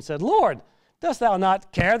came to him and said, Lord, dost thou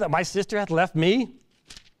not care that my sister hath left me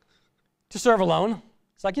to serve alone?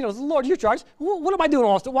 It's like, Lord, you're charged. What am I doing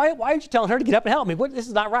all this? Why aren't you telling her to get up and help me? This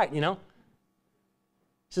is not right, He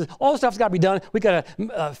says, all the stuff's got to be done. We got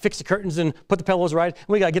to fix the curtains and put the pillows right. And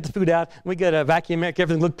we got to get the food out. And we got to vacuum, make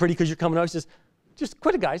everything look pretty because you're coming over. He says, just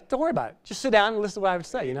quit it, guys. Don't worry about it. Just sit down and listen to what I have to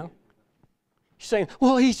say, She's saying,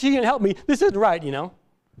 well, she didn't help me. This isn't right, Isn't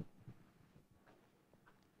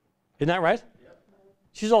that right? Yep.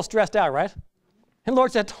 She's all stressed out, right? And the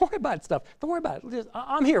Lord said, don't worry about it stuff. Don't worry about it.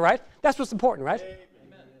 I'm here, right? That's what's important, right? Amen.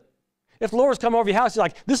 If the Lord's come over your house, he's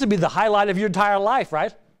like, this would be the highlight of your entire life,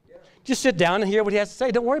 right? Just sit down and hear what he has to say.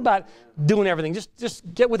 Don't worry about doing everything.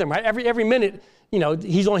 Just get with him, right? Every minute,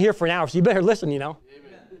 he's only here for an hour, so you better listen, Amen.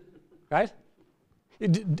 Right?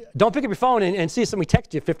 Don't pick up your phone and see if somebody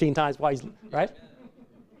texts you 15 times while he's, right?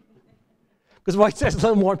 Because what he says is a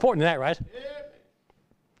little more important than that, right?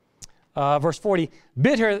 Verse 40,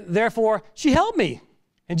 bid her, therefore, she helped me.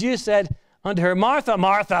 And Jesus said unto her, Martha,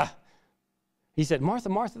 Martha. He said, Martha,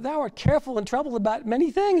 Martha, thou art careful and troubled about many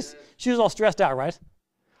things. She was all stressed out, right?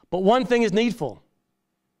 But one thing is needful,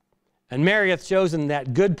 and Mary hath chosen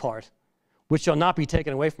that good part, which shall not be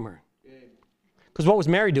taken away from her. Because what was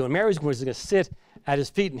Mary doing? Mary was going to sit at his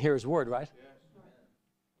feet and hear his word, right? Yes.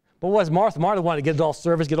 But what was Martha? Martha wanted to get it all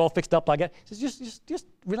serviced, get it all fixed up like that. She says, just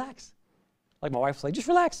relax. Like my wife would say, just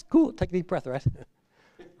relax, cool, take a deep breath, right?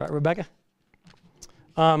 Right, Rebecca?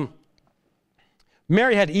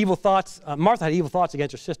 Mary had evil thoughts. Martha had evil thoughts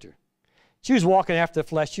against her sister. She was walking after the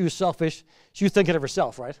flesh. She was selfish. She was thinking of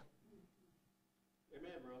herself, right?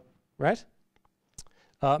 Amen, bro. Right?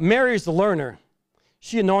 Mary is the learner.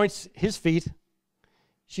 She anoints his feet.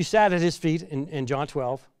 She sat at his feet in John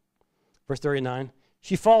 12, verse 39.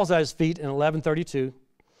 She falls at his feet in 11:32.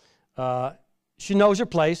 She knows her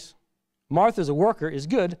place. Martha, as a worker, is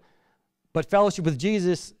good, but fellowship with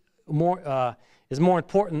Jesus is more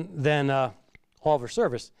important than all of her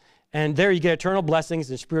service. And there you get eternal blessings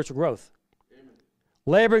and spiritual growth. Amen.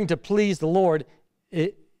 Laboring to please the Lord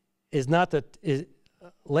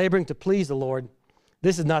laboring to please the Lord,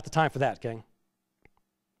 this is not the time for that, okay?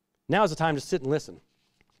 Now is the time to sit and listen.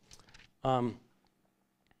 And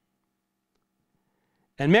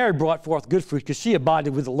Mary brought forth good fruit because she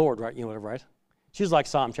abided with the Lord, right? You know, whatever, right? She was like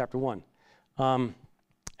Psalm chapter 1.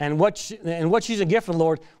 And what she's a gift from the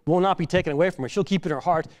Lord will not be taken away from her. She'll keep it in her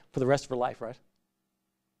heart for the rest of her life, right?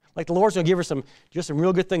 Like the Lord's going to give her some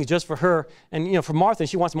real good things just for her. And, you know, for Martha,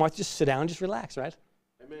 she wants Martha to just sit down and just relax, right?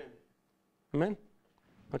 Amen. Amen?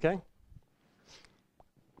 Okay?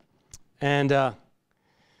 And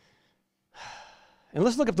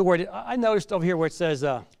let's look up the word. I noticed over here where it says,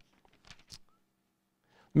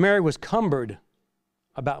 Mary was cumbered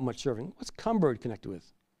about much serving. What's cumbered connected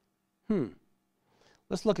with?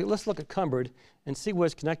 Let's look at cumbered and see what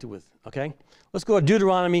it's connected with, okay? Let's go to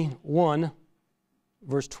Deuteronomy 1,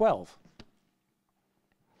 verse 12.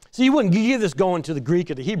 So you wouldn't give this going to the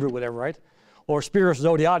Greek or the Hebrew, whatever, right? Or Spiros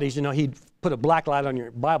Zodiates, you know, he'd put a black light on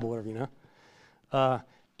your Bible, whatever, you know.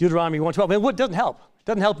 Deuteronomy 1:12. And what doesn't help? It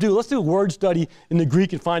doesn't help let's do a word study in the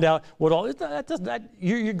Greek and find out what all,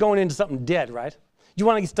 you're going into something dead, right? You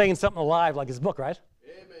want to stay in something alive like his book, right?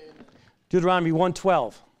 Amen. Deuteronomy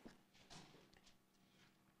 1:12.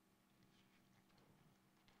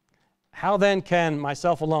 How then can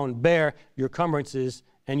myself alone bear your cumbrances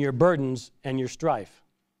and your burdens and your strife?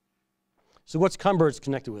 So what's cumbrance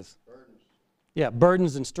connected with? Burdens. Yeah,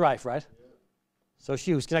 burdens and strife, right? Yeah. So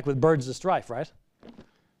she was connected with burdens and strife, right?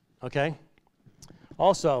 Okay.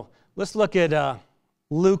 Also, let's look at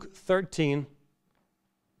Luke 13,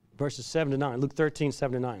 verses 7 to 9. Luke 13,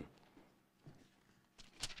 7 to 9. Do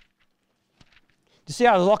you see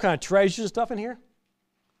how there's all kind of treasures and stuff in here?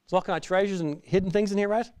 There's all kind of treasures and hidden things in here,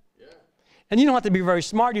 right? Yeah. And you don't have to be very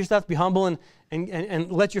smart. You just have to be humble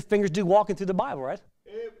and let your fingers do walking through the Bible, right?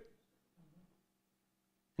 Amen.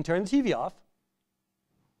 And turn the TV off.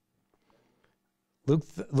 Luke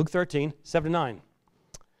 13, 7 to 9.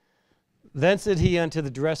 Then said he unto the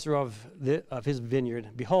dresser of his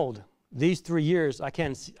vineyard, Behold, these 3 years I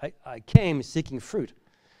came seeking fruit.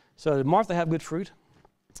 So did Martha have good fruit?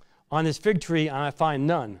 On this fig tree I find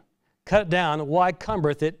none. Cut it down, why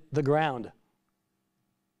cumbereth it the ground?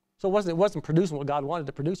 So it wasn't producing what God wanted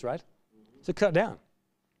to produce, right? So cut it down.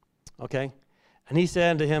 Okay? And he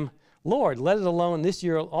said unto him, Lord, let it alone this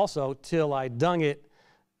year also till I dung it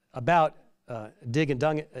about, dig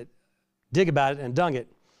about it and dung it.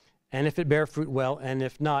 And if it bear fruit, well, and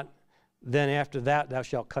if not, then after that thou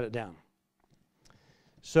shalt cut it down.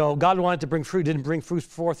 So God wanted to bring fruit, didn't bring fruit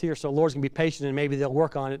forth here, so the Lord's going to be patient and maybe they'll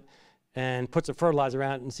work on it and put some fertilizer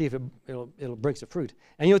around it and see if it'll bring some fruit.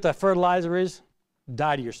 And you know what that fertilizer is?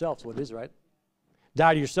 Die to yourself is what it is, right?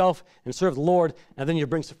 Die to yourself and serve the Lord, and then you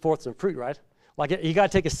bring forth some fruit, right? Like you got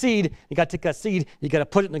to take a seed, you got to take that seed, you got to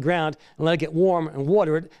put it in the ground and let it get warm and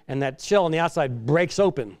water it, and that shell on the outside breaks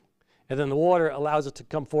open. And then the water allows it to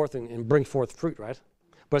come forth and bring forth fruit, right?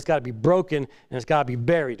 But it's got to be broken and it's got to be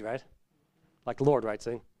buried, right? Like the Lord, right?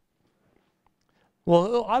 See?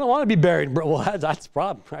 Well, I don't want to be buried. Well, that's the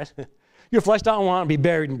problem, right? Your flesh don't want to be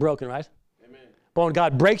buried and broken, right? Amen. But when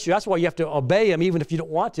God breaks you, that's why you have to obey him even if you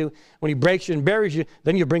don't want to. When he breaks you and buries you,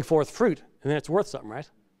 then you bring forth fruit. And then it's worth something, right?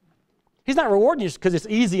 He's not rewarding you because it's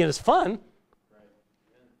easy and it's fun.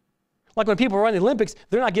 Like when people run the Olympics,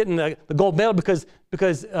 they're not getting the gold medal because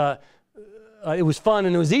it was fun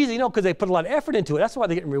and it was easy, because they put a lot of effort into it. That's why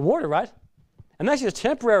they're getting rewarded, right? And that's just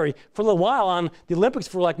temporary for a little while on the Olympics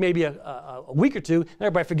for like maybe a week or two. And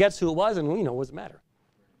everybody forgets who it was and, what does it matter?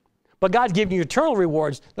 But God's giving you eternal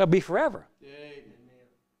rewards that'll be forever. Amen.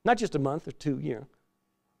 Not just a month or two,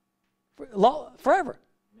 forever.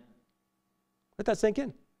 Let that sink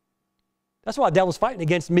in. That's why the devil's fighting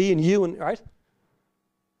against me and you, right?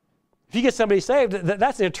 If you get somebody saved,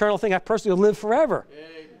 that's an eternal thing. That person will live forever.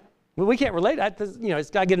 Amen. Well, we can't relate that. It's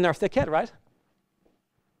got to get in our thick head, right?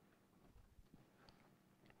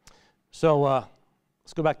 So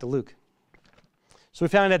let's go back to Luke. So we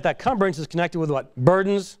found that cumbrance is connected with what?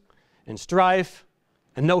 Burdens and strife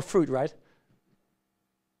and no fruit, right?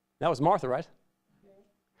 That was Martha, right?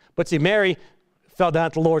 But see, Mary fell down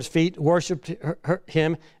at the Lord's feet, worshiped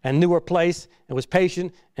him, and knew her place, and was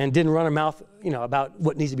patient, and didn't run her mouth, about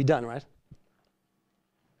what needs to be done, right?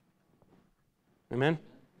 Amen?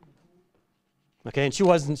 Okay, and she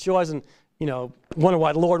wasn't, wondering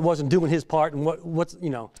why the Lord wasn't doing his part, and what's,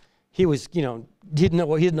 he was, he didn't know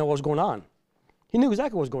what was going on. He knew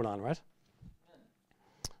exactly what was going on, right?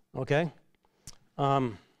 Okay.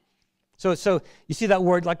 So you see that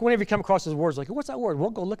word, like whenever you come across those words, like, what's that word? Well,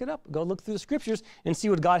 go look it up. Go look through the scriptures and see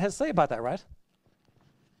what God has to say about that, right?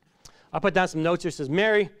 I put down some notes here. It says,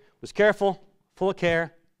 Mary was careful, full of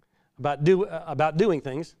care about doing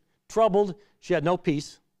things, troubled, she had no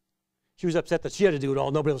peace. She was upset that she had to do it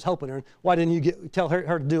all. Nobody was helping her. Why didn't you tell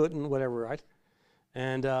her to do it and whatever, right?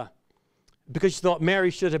 And because she thought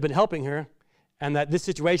Mary should have been helping her and that this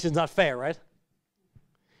situation is not fair, right?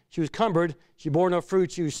 She was cumbered. She bore no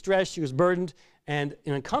fruit. She was stressed. She was burdened. And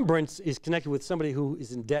an encumbrance is connected with somebody who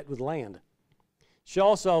is in debt with land. She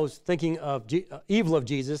also was thinking of evil of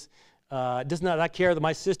Jesus. Does not I care that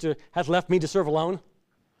my sister hath left me to serve alone?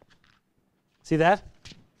 See that?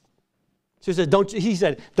 She said, he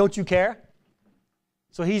said, don't you care?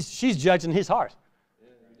 So she's judging his heart.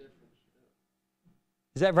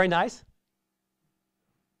 Is that very nice?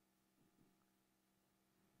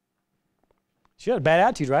 She had a bad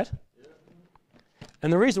attitude, right?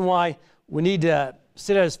 And the reason why we need to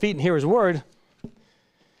sit at his feet and hear his word,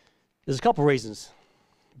 there's a couple reasons.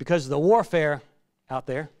 Because of the warfare out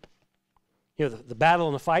there, you know, the battle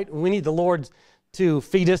and the fight, we need the Lord to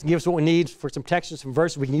feed us and give us what we need for some texts, some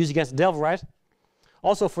verses we can use against the devil, right?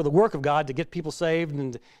 Also for the work of God to get people saved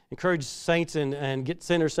and encourage saints and get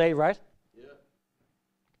sinners saved, right? Yeah.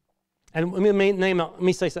 And let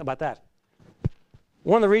me say something about that.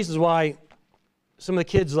 One of the reasons why some of the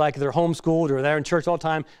kids, like, they're homeschooled or they're in church all the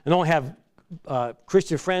time and don't have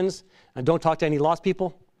Christian friends and don't talk to any lost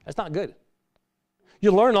people, that's not good.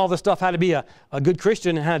 You learn all this stuff, how to be a good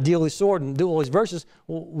Christian and how to deal with the sword and do all these verses.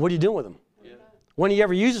 Well, what are you doing with them? Yeah. When do you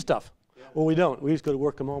ever use the stuff? Yeah. Well, we don't. We just go to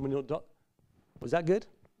work, come home, and don't. Was that good?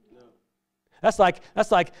 No. That's like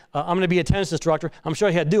I'm going to be a tennis instructor. I'm sure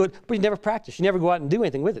you had to do it, but you never practice. You never go out and do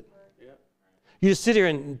anything with it. Yeah. You just sit here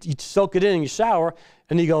and you soak it in and you shower,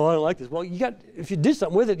 and you go, oh, I don't like this. Well, if you did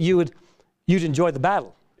something with it, you'd enjoy the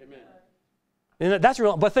battle. Amen. And that's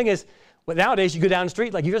real. But the thing is, nowadays you go down the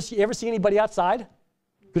street, like you ever see anybody outside?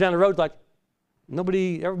 Go down the road, like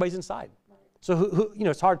everybody's inside. So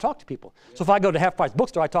it's hard to talk to people. Yeah. So if I go to Half Price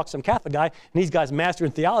Bookstore, I talk to some Catholic guy, and these guys master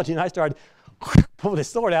in theology, and I started pulling his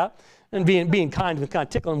sword out and being kind and kind of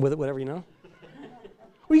tickling with it, whatever, you know.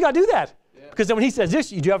 Well, you got to do that. Yeah. Because then when he says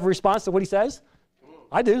this, do you have a response to what he says?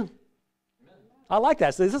 I do. I like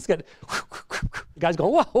that. So this good. The guy's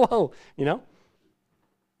going, whoa, whoa, you know.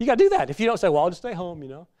 You got to do that. If you don't say, well, I'll just stay home, you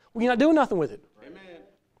know. Well, you're not doing nothing with it. Amen.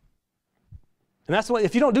 And that's what,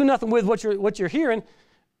 if you don't do nothing with what you're hearing,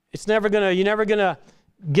 you're never gonna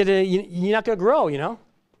get you're not gonna grow, you know.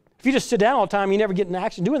 If you just sit down all the time, you never get in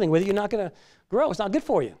action, do anything with it, you're not gonna grow. It's not good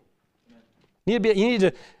for you. You need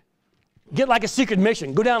to get like a secret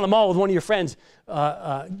mission. Go down the mall with one of your friends,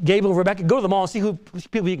 Gabriel, Rebecca. Go to the mall and see who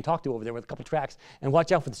people you can talk to over there with a couple tracts, and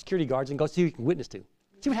watch out for the security guards and go see who you can witness to.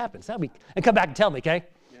 See what happens. And come back and tell me, okay?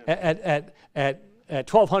 Yeah. At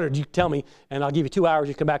 1200, you tell me, and I'll give you 2 hours.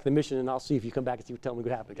 You come back to the mission, and I'll see if you come back and tell me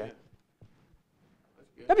what happened. Okay?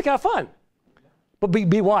 Yeah. That'd be kind of fun. But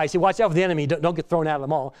be wise. See, watch out for the enemy. Don't get thrown out of the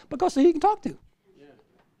mall. But go see who you can talk to. Yeah.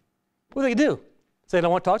 What do they do? Say they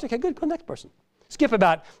don't want to talk to you. Okay, good. Go to the next person. Skip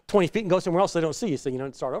about 20 feet and go somewhere else so they don't see you.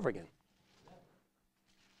 So start over again.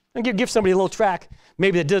 And give somebody a little track.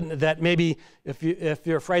 Maybe maybe if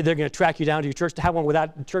you're afraid they're going to track you down to your church, to have one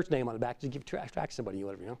without the church name on the back. Just give track somebody,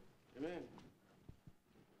 whatever, you know. Amen.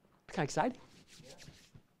 Kind of exciting, yeah.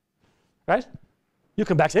 Right? You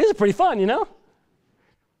come back and say, this is pretty fun, you know?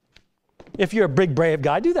 If you're a big, brave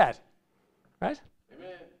guy, do that, right?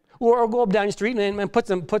 Amen. Or go up down the street and put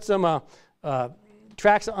some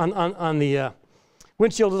tracks on the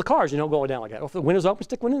windshield of the cars, you know, going down like that. Or if the window's open,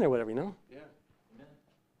 stick one in there, whatever, you know? Yeah. Amen.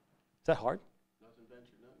 Is that hard? Nothing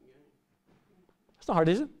ventured, nothing gained. That's not hard,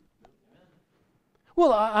 is it? Amen.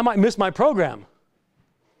 Well, I might miss my program.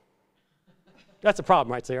 That's a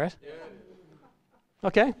problem, right? Say, right? Yeah.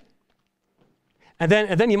 Okay. And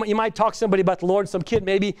then you might talk to somebody about the Lord. Some kid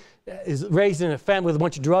maybe is raised in a family with a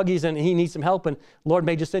bunch of druggies and he needs some help, and the Lord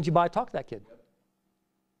may just send you by to talk to that kid. Yep.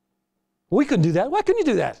 Well, we couldn't do that. Why couldn't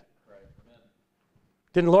you do that? Right.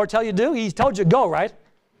 Didn't the Lord tell you to do? He told you to go, right?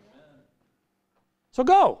 Amen. So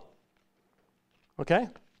go. Okay?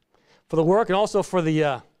 For the work and also for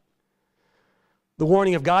the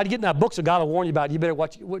warning of God. You get in that books that God will warn you about. You better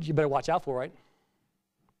watch out for, right?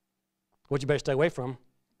 What you better stay away from.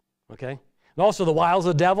 Okay? And also the wiles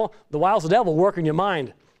of the devil. The wiles of the devil work in your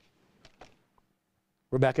mind.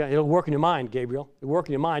 Rebecca, it'll work in your mind, Gabriel. It'll work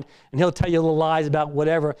in your mind. And he'll tell you little lies about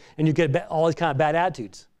whatever, and you get all these kind of bad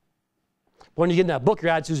attitudes. But when you get in that book,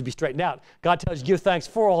 your attitudes will be straightened out. God tells you to give thanks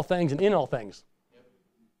for all things and in all things. Yep.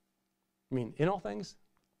 I mean, in all things?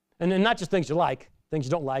 And not just things you like, things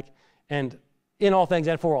you don't like, and in all things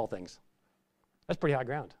and for all things. That's pretty high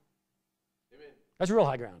ground. Amen. That's real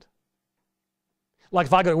high ground. Like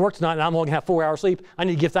if I go to work tonight and I'm only going to have 4 hours sleep, I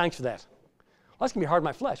need to give thanks for that. that's going to be hard on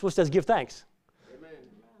my flesh. Well, it says give thanks. Amen.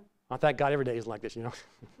 I thank God every day is like this, you know.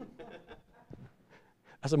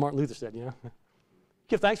 That's what Martin Luther said, you know.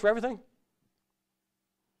 Give thanks for everything.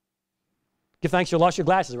 Give thanks you lost your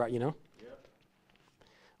glasses, right, you know. Yep.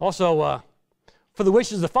 Also, for the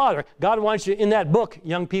wishes of the Father, God wants you in that book,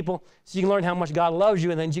 young people, so you can learn how much God loves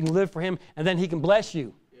you, and then you can live for Him, and then He can bless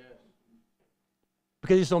you. Yes.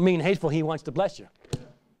 Because He's so mean and hateful, He wants to bless you.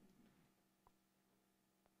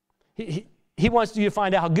 Yeah. He wants you to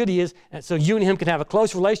find out how good He is, and so you and Him can have a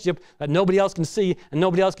close relationship that nobody else can see and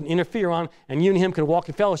nobody else can interfere on, and you and Him can walk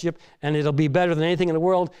in fellowship, and it'll be better than anything in the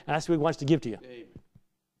world, and that's what He wants to give to you. Amen.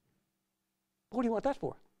 What do you want that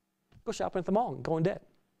for? Go shopping at the mall and go in debt.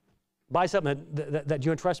 Buy something that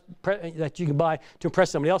you can buy to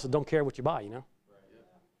impress somebody else that don't care what you buy, you know. Right,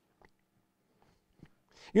 yeah.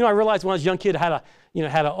 You know, I realized when I was a young kid, I had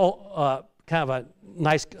a kind of a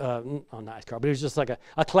nice, nice car, but it was just like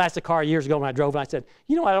a classic car years ago when I drove, and I said,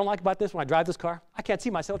 you know what I don't like about this when I drive this car? I can't see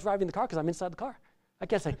myself driving the car because I'm inside the car. I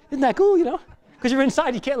can't say, isn't that cool, you know? Because you're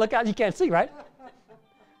inside, you can't look out, you can't see, right?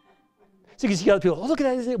 So you can see other people, oh, look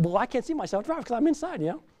at that. Well, I can't see myself driving because I'm inside, you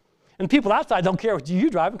know? And people outside don't care what you're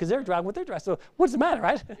driving because they're driving what they're driving. So what's the matter,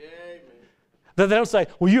 right? Yeah, they don't say,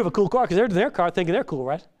 well, you have a cool car because they're in their car thinking they're cool,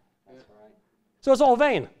 right? That's right. So it's all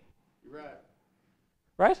vain. You're right.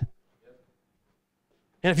 Right? Yep.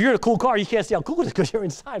 And if you're in a cool car, you can't see how cool it is because you're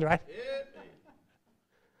inside, right? Yep.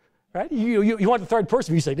 Right? You want the third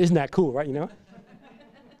person, you say, isn't that cool, right? You know?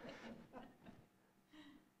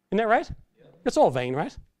 Isn't that right? Yep. It's all vain,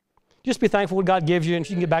 right? Just be thankful what God gives you, and if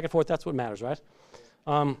you can get back and forth, that's what matters, right?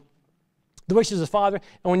 The wishes of the Father,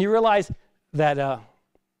 and when you realize that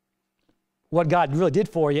what God really did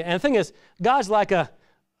for you, and the thing is, God's like a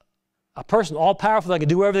person all-powerful that can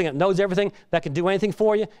do everything, that knows everything, that can do anything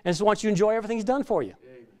for you, and just wants you to enjoy everything He's done for you.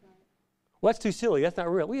 Well, that's too silly. That's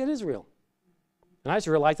not real. Well, it is real. And I just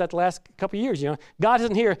realized that the last couple of years, you know. God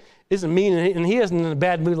isn't mean, and He isn't in a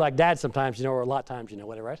bad mood like Dad sometimes, you know, or a lot of times, you know,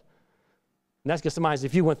 whatever, right? And that's because sometimes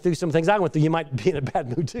if you went through some things I went through, you might be in a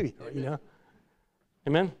bad mood too, you know.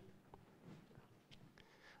 Amen?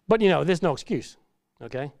 But, you know, there's no excuse,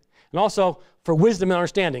 okay? And also, for wisdom and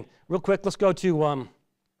understanding. Real quick, let's go to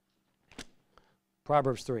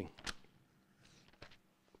Proverbs 3.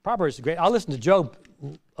 Proverbs is great. I listened to Job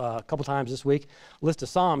a couple times this week. Listen to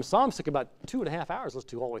Psalms. Psalms took about 2.5 hours to listen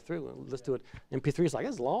to all the way through. And listen to it. MP3 is like,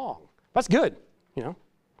 it's long. That's good, you know.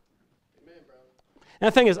 Amen, brother. And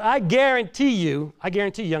the thing is, I guarantee you,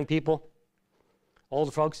 young people,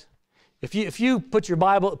 older folks, if you put your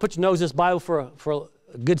nose in this Bible for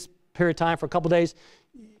a good period of time, for a couple of days,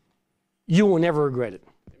 you will never regret it.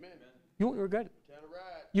 Amen. You won't regret it.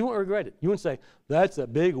 Right. You won't regret it. You won't say, that's a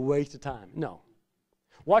big waste of time. No.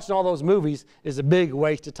 Watching all those movies is a big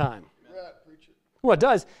waste of time. Right, preacher. What it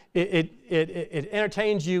does, it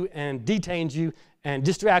entertains you and detains you and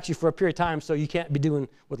distracts you for a period of time so you can't be doing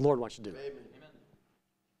what the Lord wants you to do. Amen.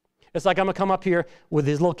 It's like I'm going to come up here with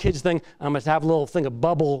this little kids thing. I'm going to have a little thing of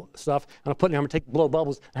bubble stuff. I'm going to blow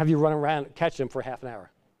bubbles and have you run around and catch them for half an hour.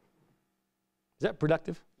 Is that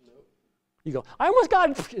productive? No. You go, I almost got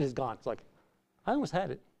it. It's gone. It's like, I almost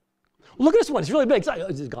had it. Well, look at this one. It's really big.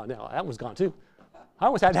 It's gone now. That one's gone too. I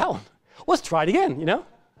almost had that one. Let's try it again, you know?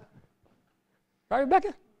 Right,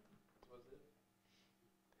 Rebecca?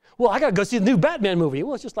 Well, I got to go see the new Batman movie.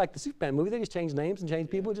 Well, it's just like the Superman movie. They just change names and change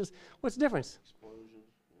people. What's the difference?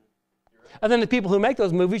 And then the people who make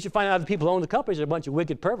those movies, you find out the people who own the companies are a bunch of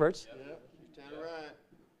wicked perverts. Yep, you're kind of right.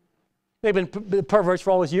 They've been perverts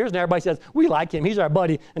for all those years, and everybody says, we like him, he's our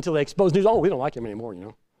buddy, until they expose news. Oh, we don't like him anymore, you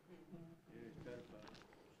know.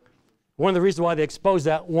 One of the reasons why they exposed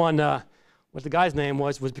that one, what the guy's name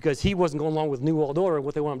was because he wasn't going along with New World Order and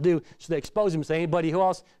what they want him to do, so they exposed him and say, anybody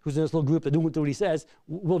else who's in this little group that doing what he says,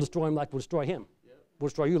 we'll destroy him like we'll destroy him. Yep. We'll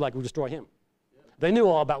destroy you like we'll destroy him. Yep. They knew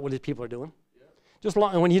all about what these people are doing. Just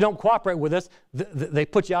when you don't cooperate with us, they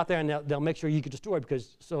put you out there and they'll make sure you get destroyed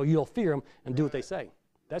so you'll fear them and do what they say.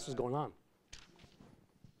 That's what's going on.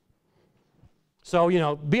 So, you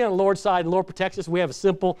know, be on the Lord's side. The Lord protects us. We have a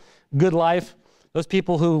simple, good life. Those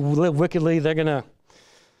people who live wickedly, they're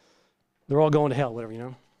all going to hell, whatever, you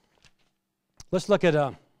know. Let's look at,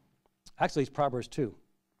 actually, it's Proverbs 2.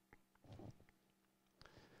 I'm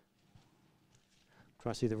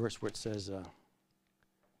trying to see the verse where it says...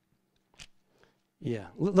 Yeah,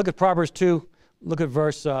 look at Proverbs 2. Look at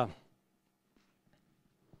verse, let's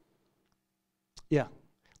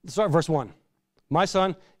start at verse 1. My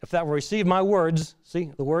son, if thou will receive my words,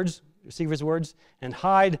 see the words, receive his words, and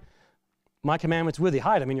hide my commandments with thee.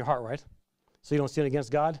 Hide them in your heart, right? So you don't sin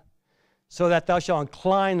against God. So that thou shalt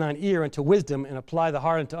incline thine ear unto wisdom and apply the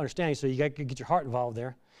heart unto understanding. So you got to get your heart involved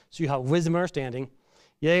there. so you have wisdom and understanding.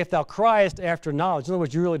 Yea, if thou criest after knowledge, in other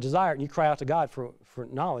words, you really desire it, and you cry out to God for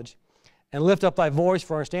knowledge, and lift up thy voice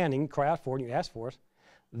for understanding, you cry out for it, and you ask for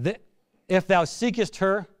it. If thou seekest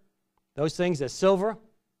her, those things as silver,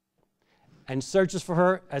 and searchest for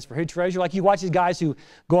her as for hid treasure, like you watch these guys who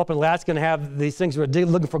go up in Alaska and have these things who are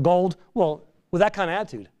looking for gold, well, with that kind of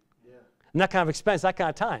attitude, and that kind of expense, that kind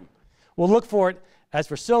of time. Well, look for it as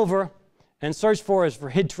for silver, and search for it as for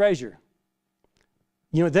hid treasure.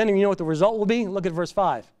 Then you know what the result will be? Look at verse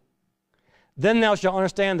 5. Then thou shalt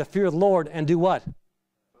understand the fear of the Lord and do what?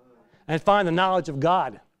 And find the knowledge of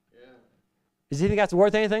God. Yeah. Does he think that's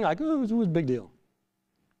worth anything? Like, oh, it was a big deal.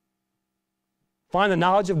 Find the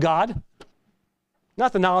knowledge of God.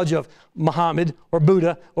 Not the knowledge of Muhammad or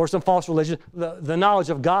Buddha or some false religion. The knowledge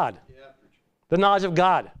of God. Yeah. The knowledge of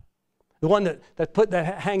God. The one that puts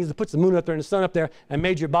the moon up there and the sun up there and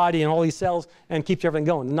made your body and all these cells and keeps everything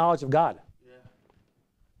going. The knowledge of God.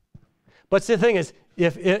 But see, the thing is,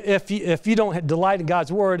 if you don't delight in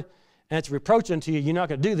God's word and it's a reproach unto you, you're not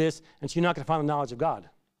going to do this, and so you're not going to find the knowledge of God.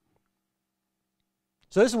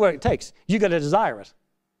 So this is what it takes. You got to desire it.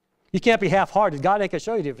 You can't be half-hearted. God ain't going to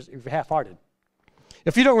show you if you're half-hearted.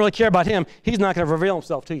 If you don't really care about him, he's not going to reveal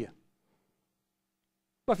himself to you.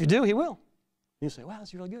 But if you do, he will. You say, wow,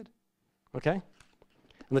 that's really good. Okay?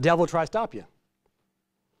 And the devil will try to stop you.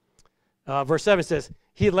 Verse 7 says,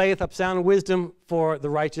 he layeth up sound wisdom for the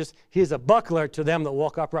righteous. He is a buckler to them that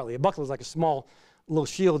walk uprightly. A buckler is like a small little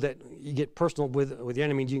shield that you get personal with the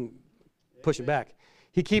enemy, and you can push it back.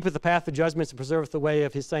 He keepeth the path of judgments and preserveth the way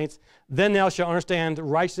of his saints. Then thou shalt understand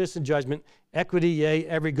righteousness and judgment, equity, yea,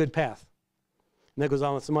 every good path. And that goes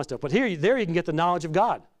on with some other stuff. But there you can get the knowledge of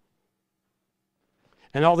God.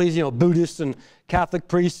 And all these, Buddhists and Catholic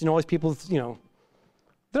priests and all these people, they don't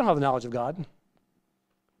have the knowledge of God.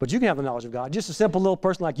 But you can have the knowledge of God. Just a simple little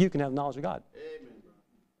person like you can have the knowledge of God. Amen.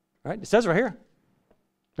 Right? It says right here. Isn't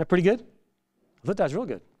that pretty good? I thought that was real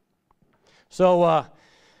good. So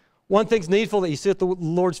one thing's needful, that you sit at the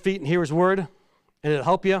Lord's feet and hear his word, and it'll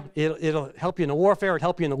help you. It'll help you in the warfare. It'll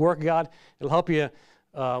help you in the work of God. It'll help you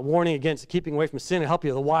warning against keeping away from sin. It'll help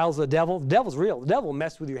you the wiles of the devil. The devil's real. The devil will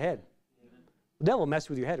mess with your head. The devil will mess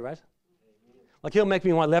with your head, right? Like he'll make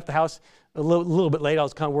me, when I left the house a little bit late, I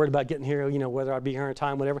was kind of worried about getting here, whether I'd be here in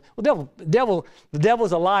time, whatever. Well, the devil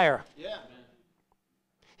is a liar. Yeah.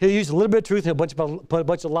 He'll use a little bit of truth and put a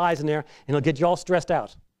bunch of lies in there, and he'll get you all stressed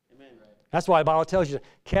out. Amen. That's why the Bible tells you to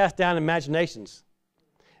cast down imaginations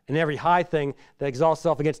and every high thing that exalts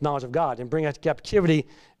itself against knowledge of God, and bring into captivity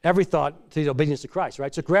every thought to the obedience to Christ,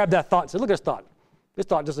 right? So grab that thought and say, look at this thought. This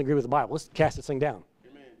thought doesn't agree with the Bible. Let's cast this thing down.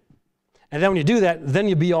 Amen. And then when you do that, then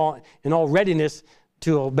you'll be in all readiness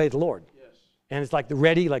to obey the Lord. Yes. And it's like the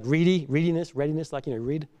readiness, like,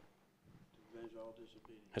 read.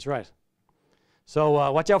 That's right.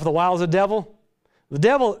 So watch out for the wiles of the devil. The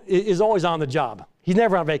devil is always on the job. He's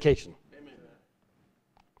never on vacation. Amen.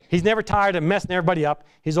 He's never tired of messing everybody up.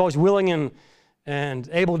 He's always willing and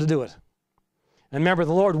able to do it. And remember,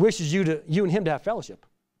 the Lord wishes you and him to have fellowship.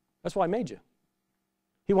 That's why he made you.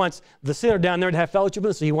 He wants the sinner down there to have fellowship with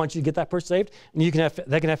him, so he wants you to get that person saved, and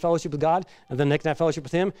they can have fellowship with God, and then they can have fellowship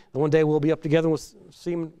with him, and one day we'll be up together and we'll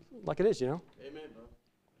see him like it is, Amen, bro.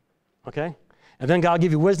 Okay? And then God will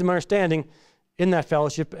give you wisdom and understanding in that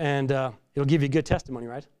fellowship, and it'll give you good testimony,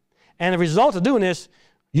 right? And the result of doing this,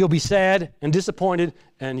 you'll be sad and disappointed,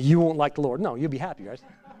 and you won't like the Lord. No, you'll be happy, right?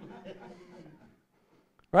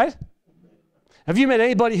 Right? Have you met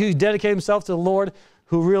anybody who dedicated himself to the Lord,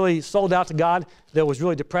 who really sold out to God, that was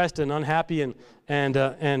really depressed and unhappy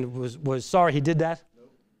and was sorry he did that?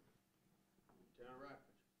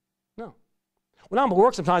 No. When I'm at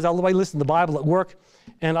work, sometimes I'll listen to the Bible at work,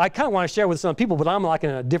 and I kind of want to share with some people, but I'm like in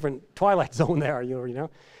a different twilight zone there, you know.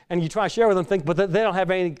 And you try to share with them things, but they don't have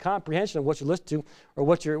any comprehension of what you listen to or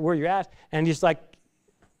where you're at, and just like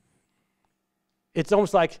it's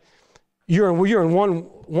almost like you're in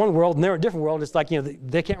one world and they're in a different world. It's like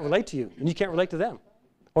they can't relate to you, and you can't relate to them,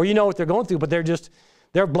 or you know what they're going through, but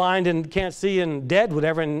they're blind and can't see and dead,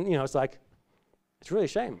 whatever, and it's like it's really a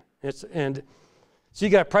shame. And so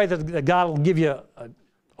you got to pray that God will give you an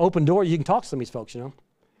open door. You can talk to some of these folks,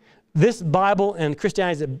 This Bible and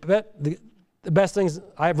Christianity is the best things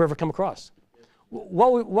I've ever come across.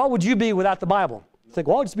 What would you be without the Bible? You think,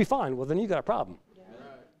 well, I'll just be fine. Well, then you got a problem. Yeah.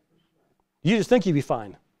 You just think you'd be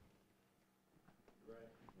fine.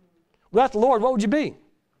 Without the Lord, what would you be?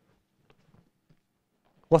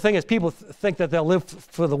 Well, the thing is, people think that they'll live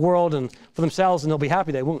for the world and for themselves and they'll be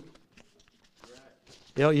happy. They won't.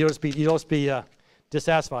 Right. You'll just be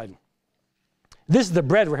dissatisfied. This is the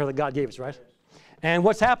bread right here that God gave us, right? And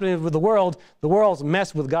what's happening with the world's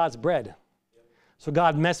messed with God's bread. So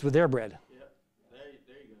God messed with their bread. Yep. There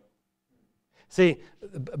you go. See,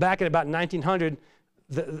 back in about 1900,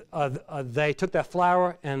 they took that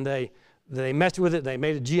flour and they messed with it. They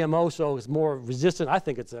made a GMO so it's more resistant. I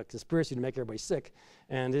think it's a conspiracy to make everybody sick.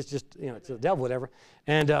 And it's just, you know, it's the devil, whatever.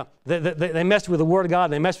 And they messed with the Word of God.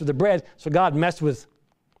 And they messed with the bread. So God messed with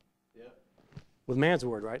man's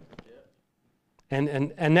word, right?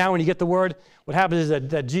 Yep. And now when you get the Word, what happens is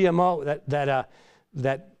that GMO,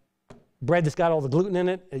 that bread that's got all the gluten in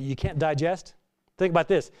it, you can't digest. Think about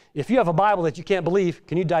this. If you have a Bible that you can't believe,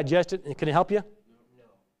 can you digest it and can it help you? No.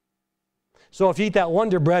 So if you eat that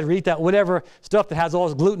Wonder Bread or eat that whatever stuff that has all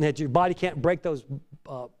this gluten in it, your body can't break those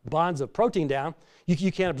bonds of protein down.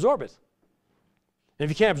 You can't absorb it. And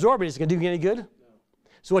if you can't absorb it, is it going to do you any good? No.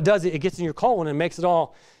 So what does it? It gets in your colon and makes it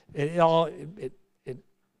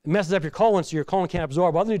messes up your colon so your colon can't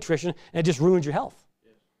absorb other nutrition and it just ruins your health.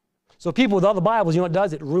 Yes. So people with other Bibles, you know what it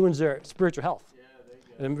does? It ruins their spiritual health.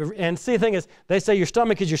 Yeah, and see, the thing is, they say your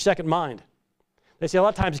stomach is your second mind. They say a lot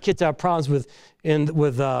of times kids have problems with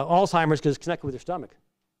Alzheimer's because it's connected with their stomach.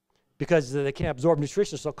 Because they can't absorb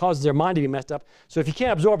nutrition, so it causes their mind to be messed up. So if you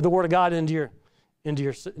can't absorb the Word of God into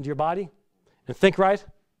your body and think right,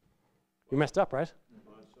 you're messed up, right?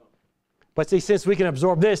 But see, since we can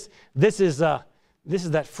absorb this is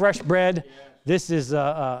that fresh bread. Yes. This is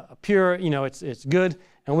pure. You know, it's good,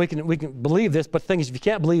 and we can believe this. But the thing is, if you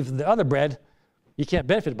can't believe the other bread, you can't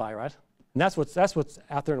benefit by it, right? And that's what's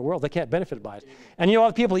out there in the world. They can't benefit by it. And you know,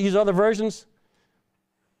 other people that use other versions.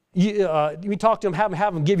 You talk to them,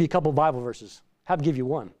 have them give you a couple of Bible verses. Have them give you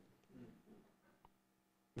one.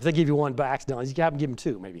 If they give you one by accident, you can have them give them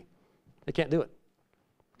two, maybe. They can't do it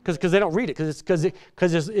because they don't read it because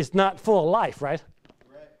it's not full of life, right?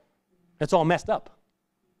 Right. It's all messed up.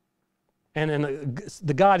 And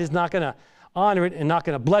the God is not going to honor it and not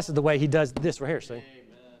going to bless it the way He does this right here. See,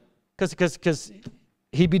 because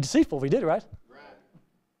He'd be deceitful if He did it, right? Right.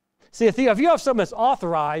 See, if you have something that's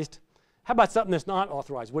authorized. How about something that's not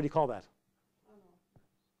authorized? What do you call that?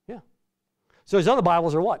 Yeah. So these other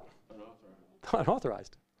Bibles are what?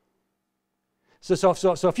 Unauthorized. So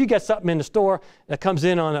if you get something in the store that comes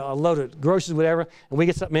in on a load of groceries, whatever, and we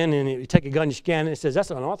get something in and you take a gun, you scan it, it says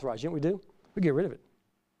that's unauthorized. You know what we do? We get rid of it.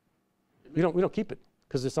 We don't keep it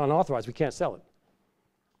because it's unauthorized. We can't sell it.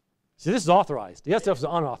 See, this is authorized. The other stuff is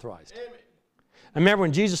unauthorized. And remember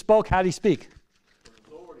when Jesus spoke, how did He speak?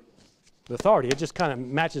 With authority. It just kind of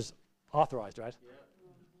matches authorized, right? Yeah.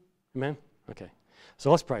 Amen? Okay.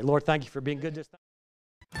 So let's pray. Lord, thank You for being good this time.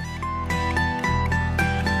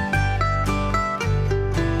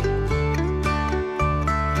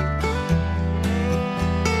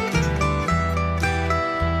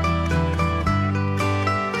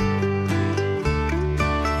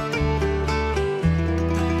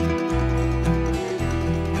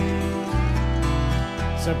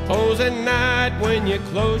 Suppose at night when you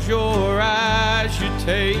close your eyes, you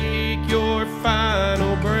take your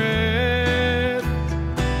final breath.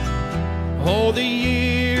 All the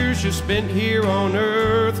years you spent here on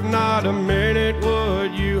earth, not a minute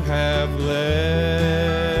would you have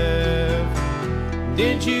left.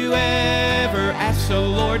 Did you ever ask the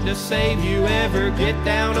Lord to save you? Ever get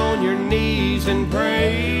down on your knees and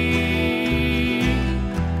pray?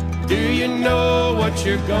 Do you know what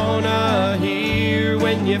you're gonna hear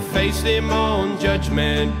when you face Him on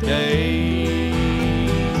Judgment Day?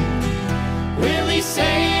 Will He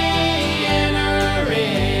say, enter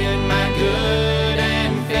in, my good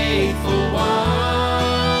and faithful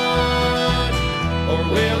one? Or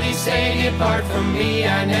will He say, depart from me,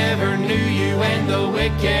 I never knew you, and the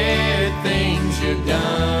wicked things you've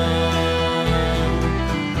done?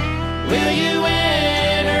 Will you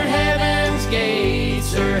enter heaven's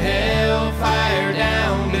gates or hellfire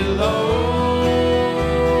down below?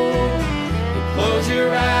 And close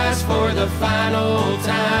your eyes for the final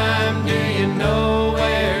time.